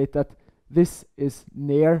to state that this is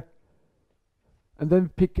near, and then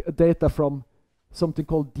pick a data from something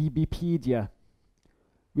called DBpedia,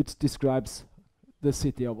 which describes the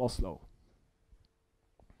city of Oslo.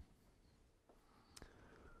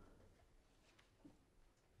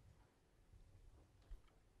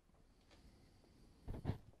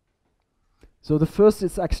 So the first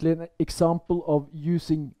is actually an example of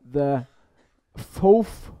using the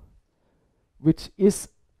FOF, which is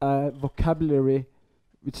a vocabulary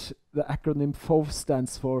which the acronym FOF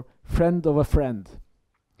stands for friend of a friend.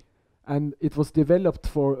 And it was developed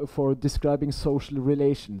for describing social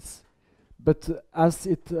relations. But as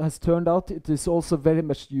it has turned out, it is also very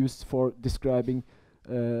much used for describing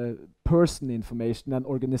person information and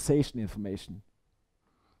organization information,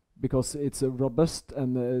 because it's a robust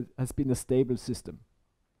and has been a stable system.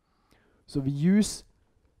 So we use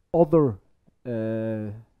other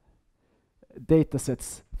data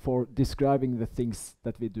sets for describing the things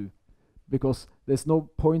that we do, because there's no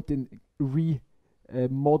point in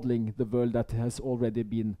modeling the world that has already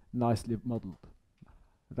been nicely modeled.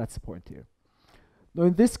 That's the point here. Now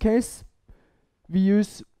in this case, we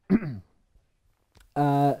use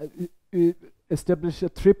establish a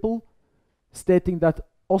triple stating that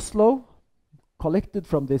Oslo, collected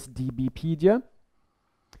from this DBpedia,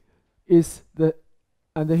 is the,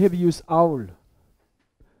 and here we use OWL,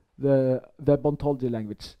 the ontology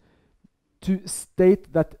language, to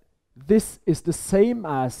state that this is the same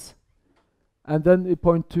as, and then we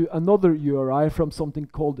point to another URI from something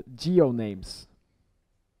called geonames.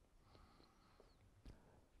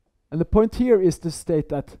 And the point here is to state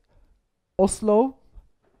that Oslo,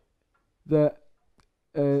 the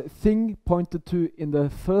thing pointed to in the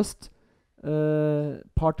first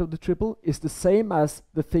part of the triple, is the same as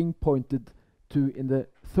the thing pointed to in the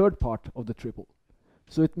third part of the triple.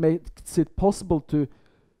 So it makes it possible to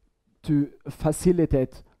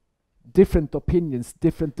facilitate different opinions,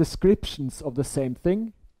 different descriptions of the same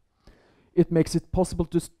thing. It makes it possible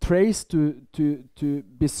to trace, to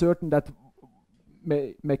be certain that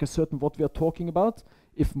make a certain what we are talking about.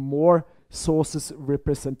 If more sources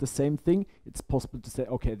represent the same thing, it's possible to say,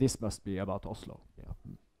 okay, this must be about Oslo. Yeah.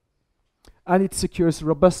 And it secures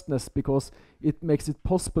robustness, because it makes it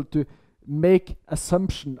possible to make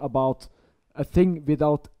assumption about a thing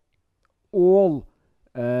without all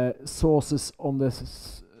sources in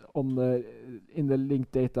the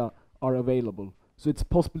linked data are available. So it's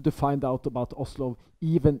possible to find out about Oslo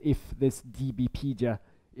even if this DBpedia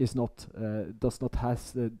is not does not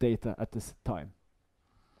has the data at this time.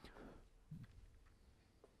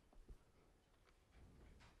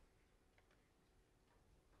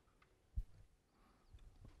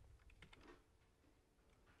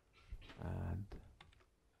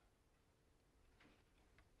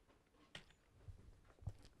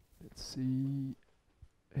 see,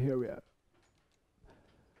 here we are.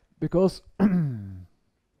 Because and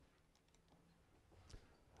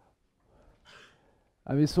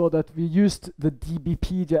we saw that we used the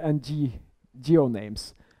DBpedia and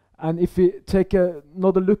geonames. And if we take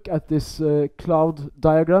another look at this cloud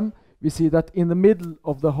diagram, we see that in the middle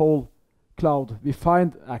of the whole cloud, we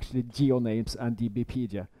find actually geonames and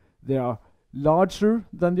DBpedia. They are larger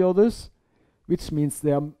than the others, which means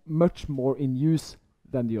they are much more in use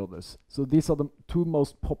than the others. So these are the two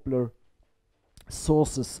most popular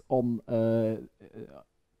sources on the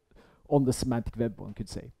semantic web, one could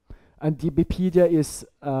say. And DBpedia is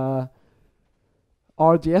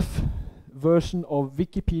RDF version of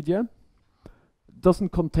Wikipedia. Doesn't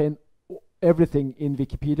contain everything in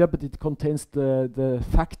Wikipedia, but it contains the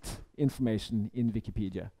fact information in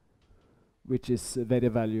Wikipedia, which is very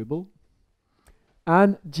valuable.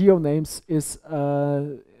 And geonames is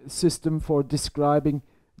a system for describing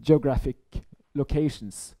geographic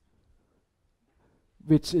locations,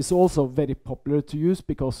 which is also very popular to use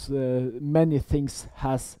because many things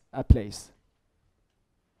has a place.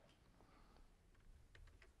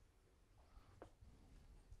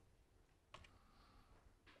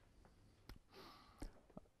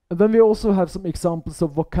 And then we also have some examples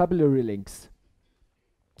of vocabulary links.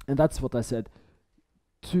 And that's what I said.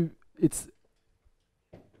 It's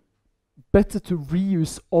better to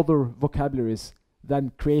reuse other vocabularies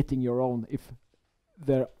than creating your own if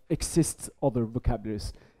there exists other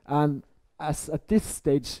vocabularies. And as at this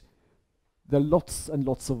stage, there are lots and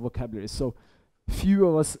lots of vocabularies. So few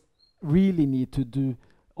of us really need to do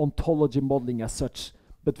ontology modeling as such,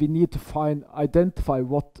 but we need to identify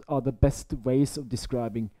what are the best ways of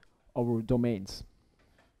describing our domains.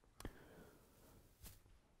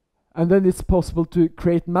 And then it's possible to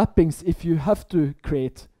create mappings. If you have to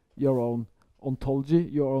create your own ontology,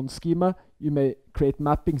 your own schema, you may create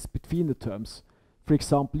mappings between the terms. For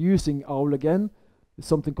example, using OWL again,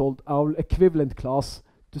 something called OWL equivalent class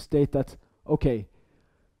to state that, okay,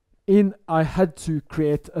 I had to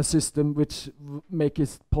create a system which make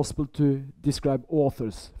it possible to describe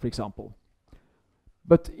authors, for example.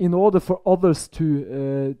 But in order for others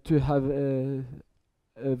to have a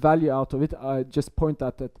value out of it, I just point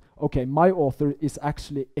out that, okay, my author is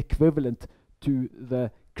actually equivalent to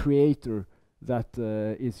the creator that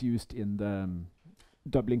is used in the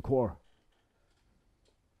Dublin core.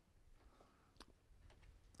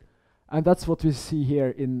 And that's what we see here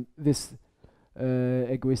in this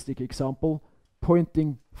egoistic example,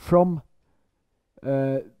 pointing from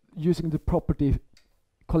using the property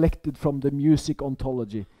collected from the music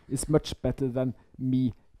ontology is much better than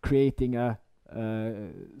me creating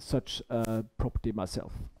such a property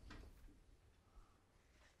myself.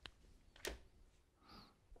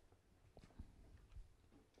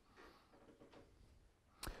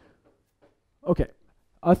 Okay,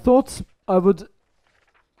 I thought I would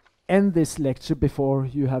end this lecture before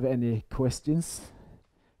you have any questions,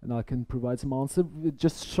 and I can provide some answer with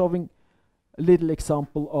just showing a little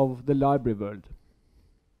example of the library world.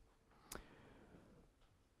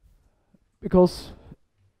 Because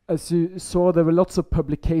as you saw, there were lots of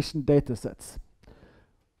publication data sets.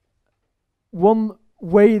 One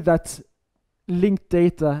way that linked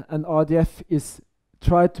data and RDF is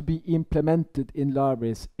tried to be implemented in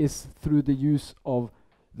libraries is through the use of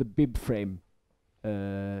the BibFrame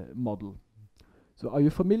model. So are you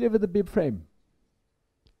familiar with the BibFrame?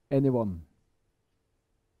 Anyone?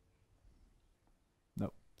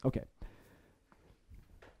 No. Okay.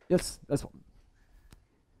 Yes, that's one.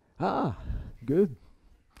 Ah, good.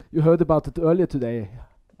 You heard about it earlier today,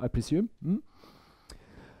 I presume.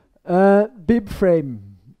 BibFrame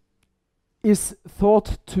is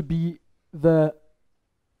thought to be the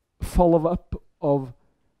follow-up of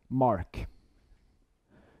MARC.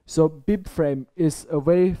 So BibFrame is a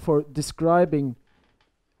way for describing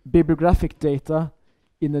bibliographic data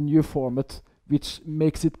in a new format, which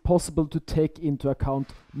makes it possible to take into account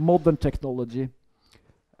modern technology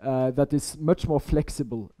that is much more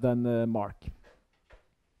flexible than MARC.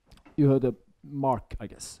 You heard of MARC, I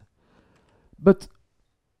guess. But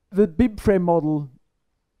the BibFrame model,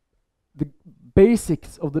 the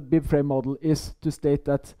basics of the BibFrame model is to state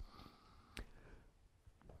that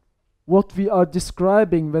what we are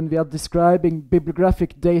describing when we are describing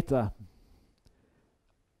bibliographic data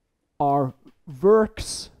are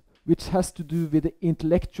works which has to do with the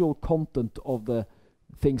intellectual content of the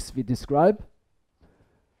things we describe.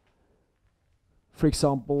 For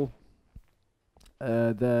example,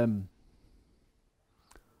 the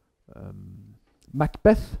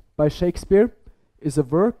Macbeth by Shakespeare is a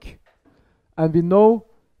work, and we know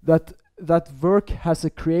that that work has a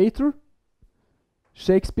creator,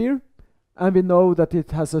 Shakespeare, And we know that it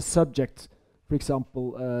has a subject, for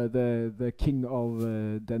example, the king of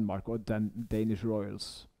Denmark or Danish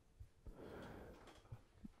royals.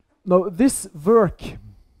 Now this work,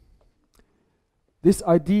 this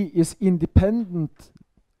ID is independent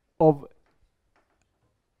of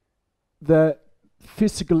the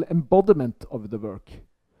physical embodiment of the work.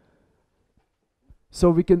 So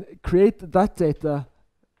we can create that data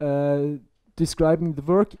describing the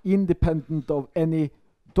work independent of any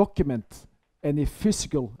document, any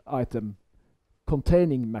physical item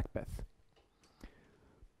containing Macbeth.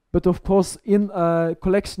 But of course, in a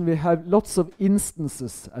collection we have lots of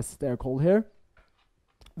instances, as they are called here,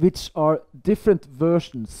 which are different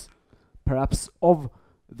versions, perhaps, of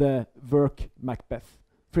the work Macbeth.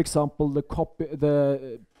 For example,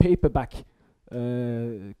 the paperback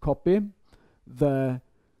copy, the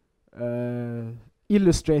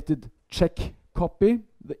illustrated Czech copy,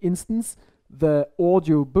 the instance, the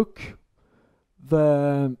audio book,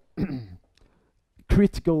 the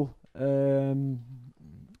critical,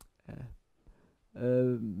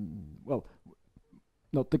 well,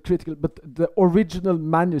 not the critical, but the original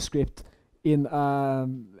manuscript in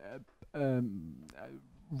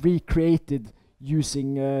recreated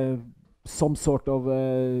using some sort of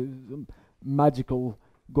magical,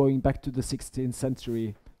 going back to the 16th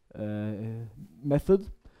century method.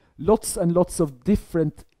 Lots and lots of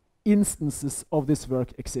different instances of this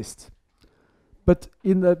work exist. But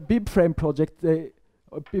in the BibFrame project,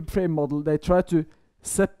 BibFrame model, they try to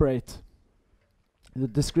separate the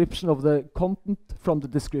description of the content from the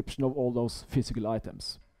description of all those physical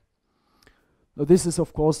items. Now this is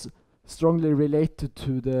of course strongly related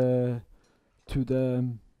to the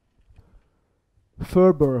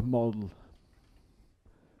Ferber model.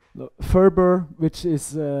 Ferber, which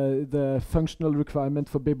is the functional requirement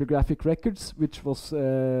for bibliographic records, which was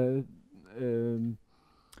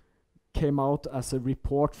came out as a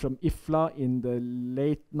report from IFLA in the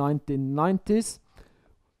late 1990s,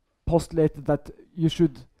 postulated that you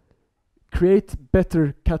should create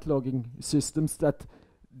better cataloging systems that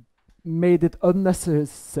made it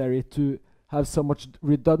unnecessary to have so much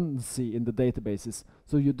redundancy in the databases.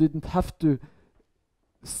 So you didn't have to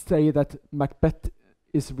say that Macbeth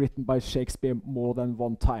is written by Shakespeare more than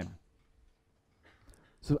one time.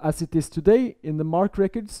 So as it is today in the MARC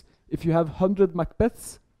records, if you have 100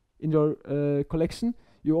 Macbeths in your collection,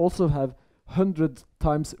 you also have 100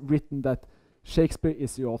 times written that Shakespeare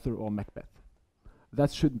is the author or Macbeth.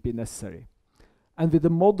 That shouldn't be necessary. And with the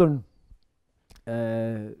modern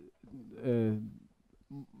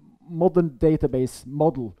database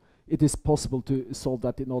model, it is possible to solve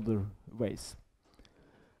that in other ways.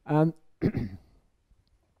 And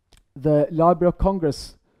the Library of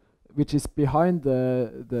Congress, which is behind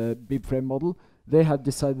the BibFrame model, they have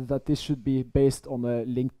decided that this should be based on a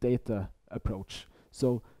linked data approach.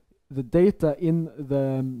 So the data in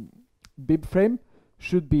the BibFrame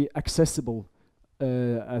should be accessible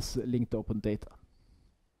as linked open data.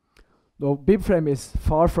 Now, BibFrame is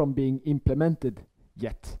far from being implemented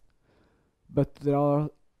yet, but there are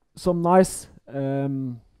some nice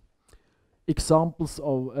examples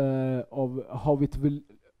of how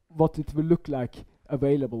what it will look like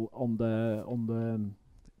available on the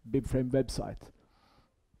BibFrame website.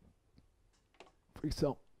 For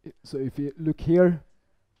example, so if you look here,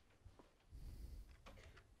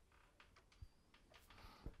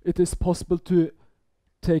 it is possible to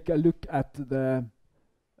take a look at the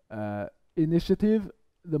initiative,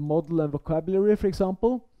 the model and vocabulary, for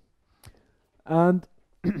example, and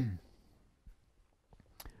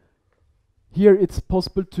here it's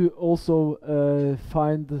possible to also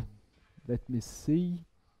find, let me see,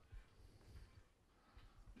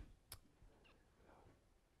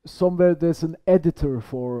 somewhere there's an editor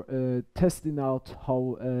for testing out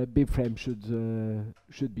how BibFrame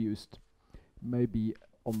should be used, maybe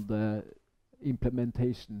on the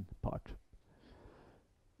implementation part.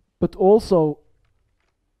 But also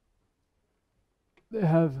they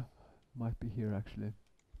have, might be here actually,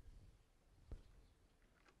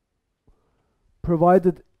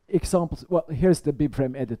 provided examples. Well, here's the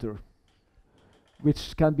BibFrame editor,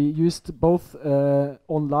 which can be used both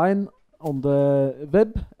online on the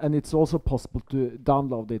web, and it's also possible to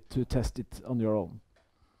download it to test it on your own.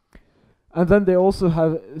 And then they also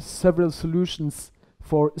have several solutions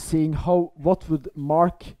for seeing what would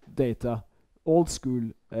MARC data, old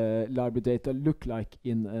school library data, look like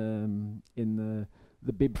in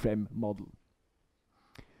the BibFrame model.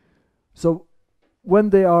 So when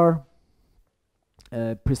they are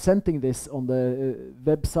presenting this on the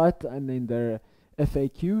website and in their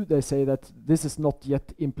FAQ, they say that this is not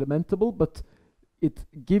yet implementable, but it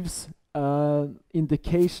gives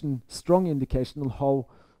indication, strong indication on how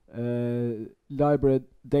library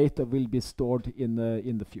data will be stored in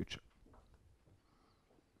the future.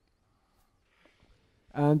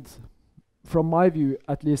 And from my view,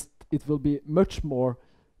 at least, it will be much more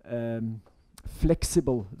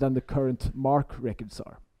flexible than the current MARC records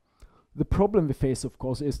are. The problem we face, of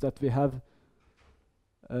course, is that we have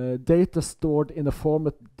data stored in a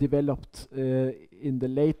format developed in the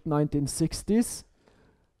late 1960s.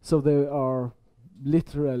 So there are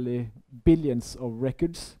literally billions of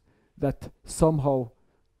records that somehow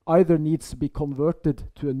either needs to be converted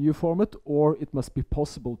to a new format, or it must be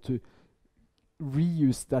possible to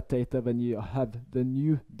reuse that data when you have the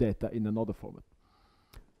new data in another format.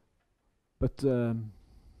 But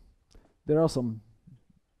there are some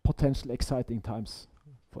potential exciting times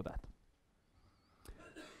for that.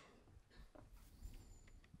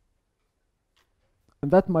 And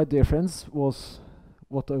that, my dear friends, was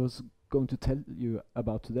what I was going to tell you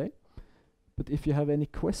about today. But if you have any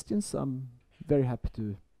questions, I'm very happy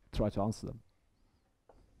to try to answer them.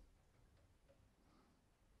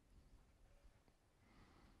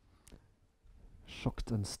 Shocked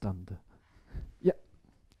and stunned. Yeah.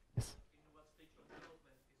 Yes. In what stage of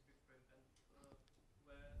development is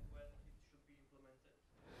BibFrame, and when it should be implemented?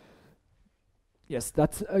 Yes,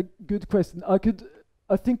 that's a good question.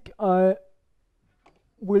 I think I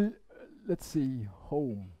will, let's see,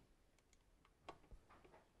 home.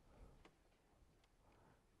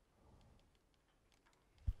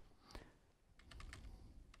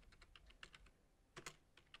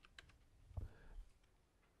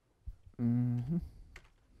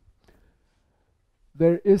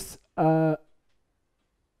 There is a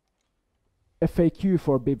FAQ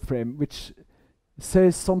for BibFrame which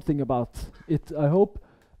says something about it, I hope.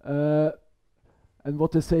 And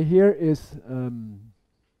what they say here is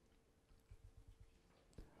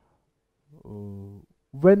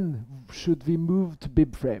when should we move to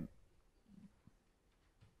BibFrame?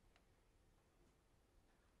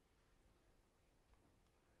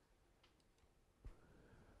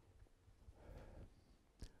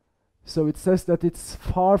 So it says that it's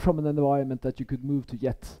far from an environment that you could move to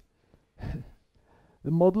yet.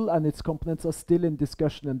 The model and its components are still in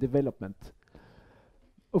discussion and development.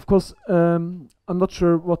 Of course, I'm not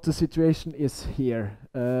sure what the situation is here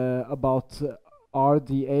about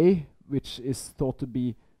RDA, which is thought to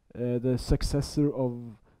be the successor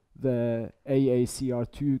of the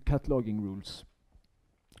AACR2 cataloging rules.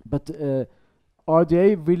 But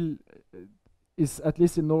RDA is, at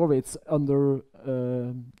least in Norway, it's under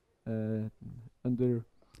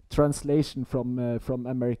translation from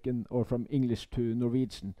American or from English to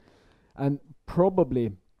Norwegian, and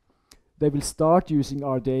probably they will start using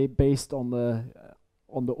RDA based on the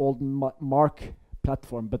old MARC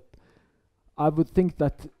platform. But I would think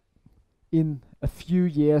that in a few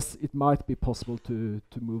years it might be possible to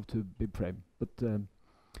move to BibFrame, but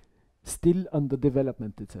still under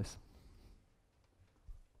development, it says.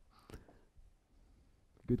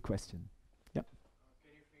 Good question. Can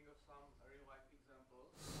you think of some real-life examples,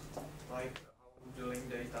 like how the linked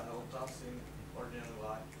data helped us in ordinary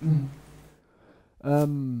life?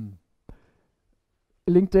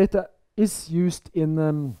 Linked data is used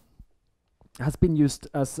in has been used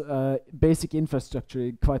as basic infrastructure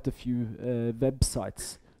in quite a few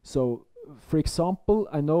websites. So, for example,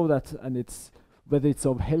 I know that, and it's whether it's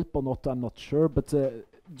of help or not, I'm not sure. But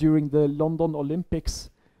during the London Olympics,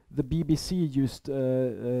 the BBC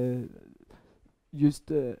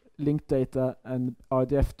used linked data and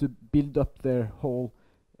RDF to build up their whole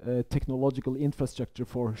technological infrastructure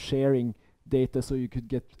for sharing data, so you could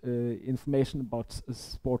get information about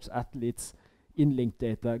sports athletes in linked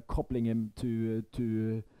data, coupling them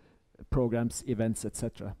to programs, events,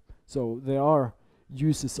 etc. So there are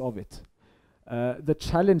uses of it. The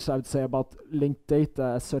challenge, I would say, about linked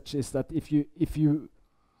data as such is that if you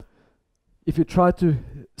try to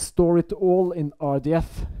store it all in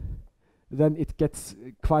RDF, then it gets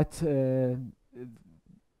quite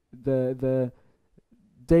the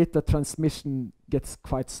data transmission gets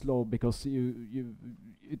quite slow, because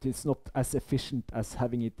it is not as efficient as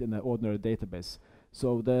having it in an ordinary database.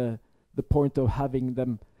 So the point of having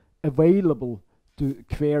them available to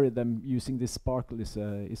query them using this Sparkle is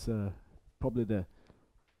probably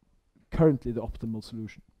currently the optimal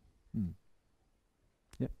solution.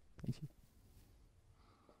 Yeah, thank you.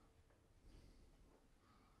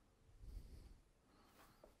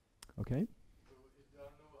 Okay. So if there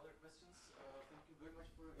are no other questions, thank you very much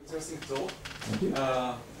for your interesting talk. Thank you.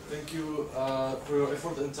 Thank you for your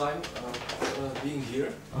effort and time being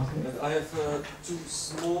here. Okay. And I have two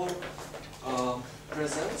small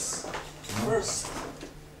presents. First,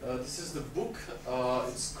 This is the book.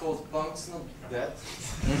 It's called Punk's Not Dead.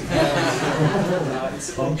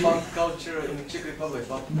 It's about punk culture in the Czech Republic,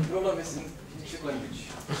 but the problem is in Czech language.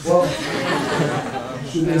 Well,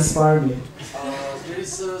 should inspire me. There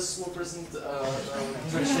is a small present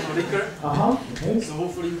traditional liquor. Okay. So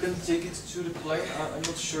hopefully you can take it to the plane. I'm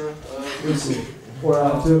not sure. We'll see. Or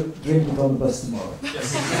I have to drink it on the bus tomorrow.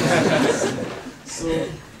 Yes. So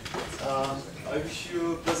I wish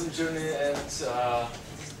you a pleasant journey, and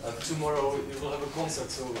tomorrow you will have a concert.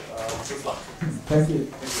 So good luck. Thank you.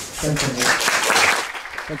 Thank you.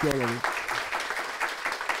 Thank you already.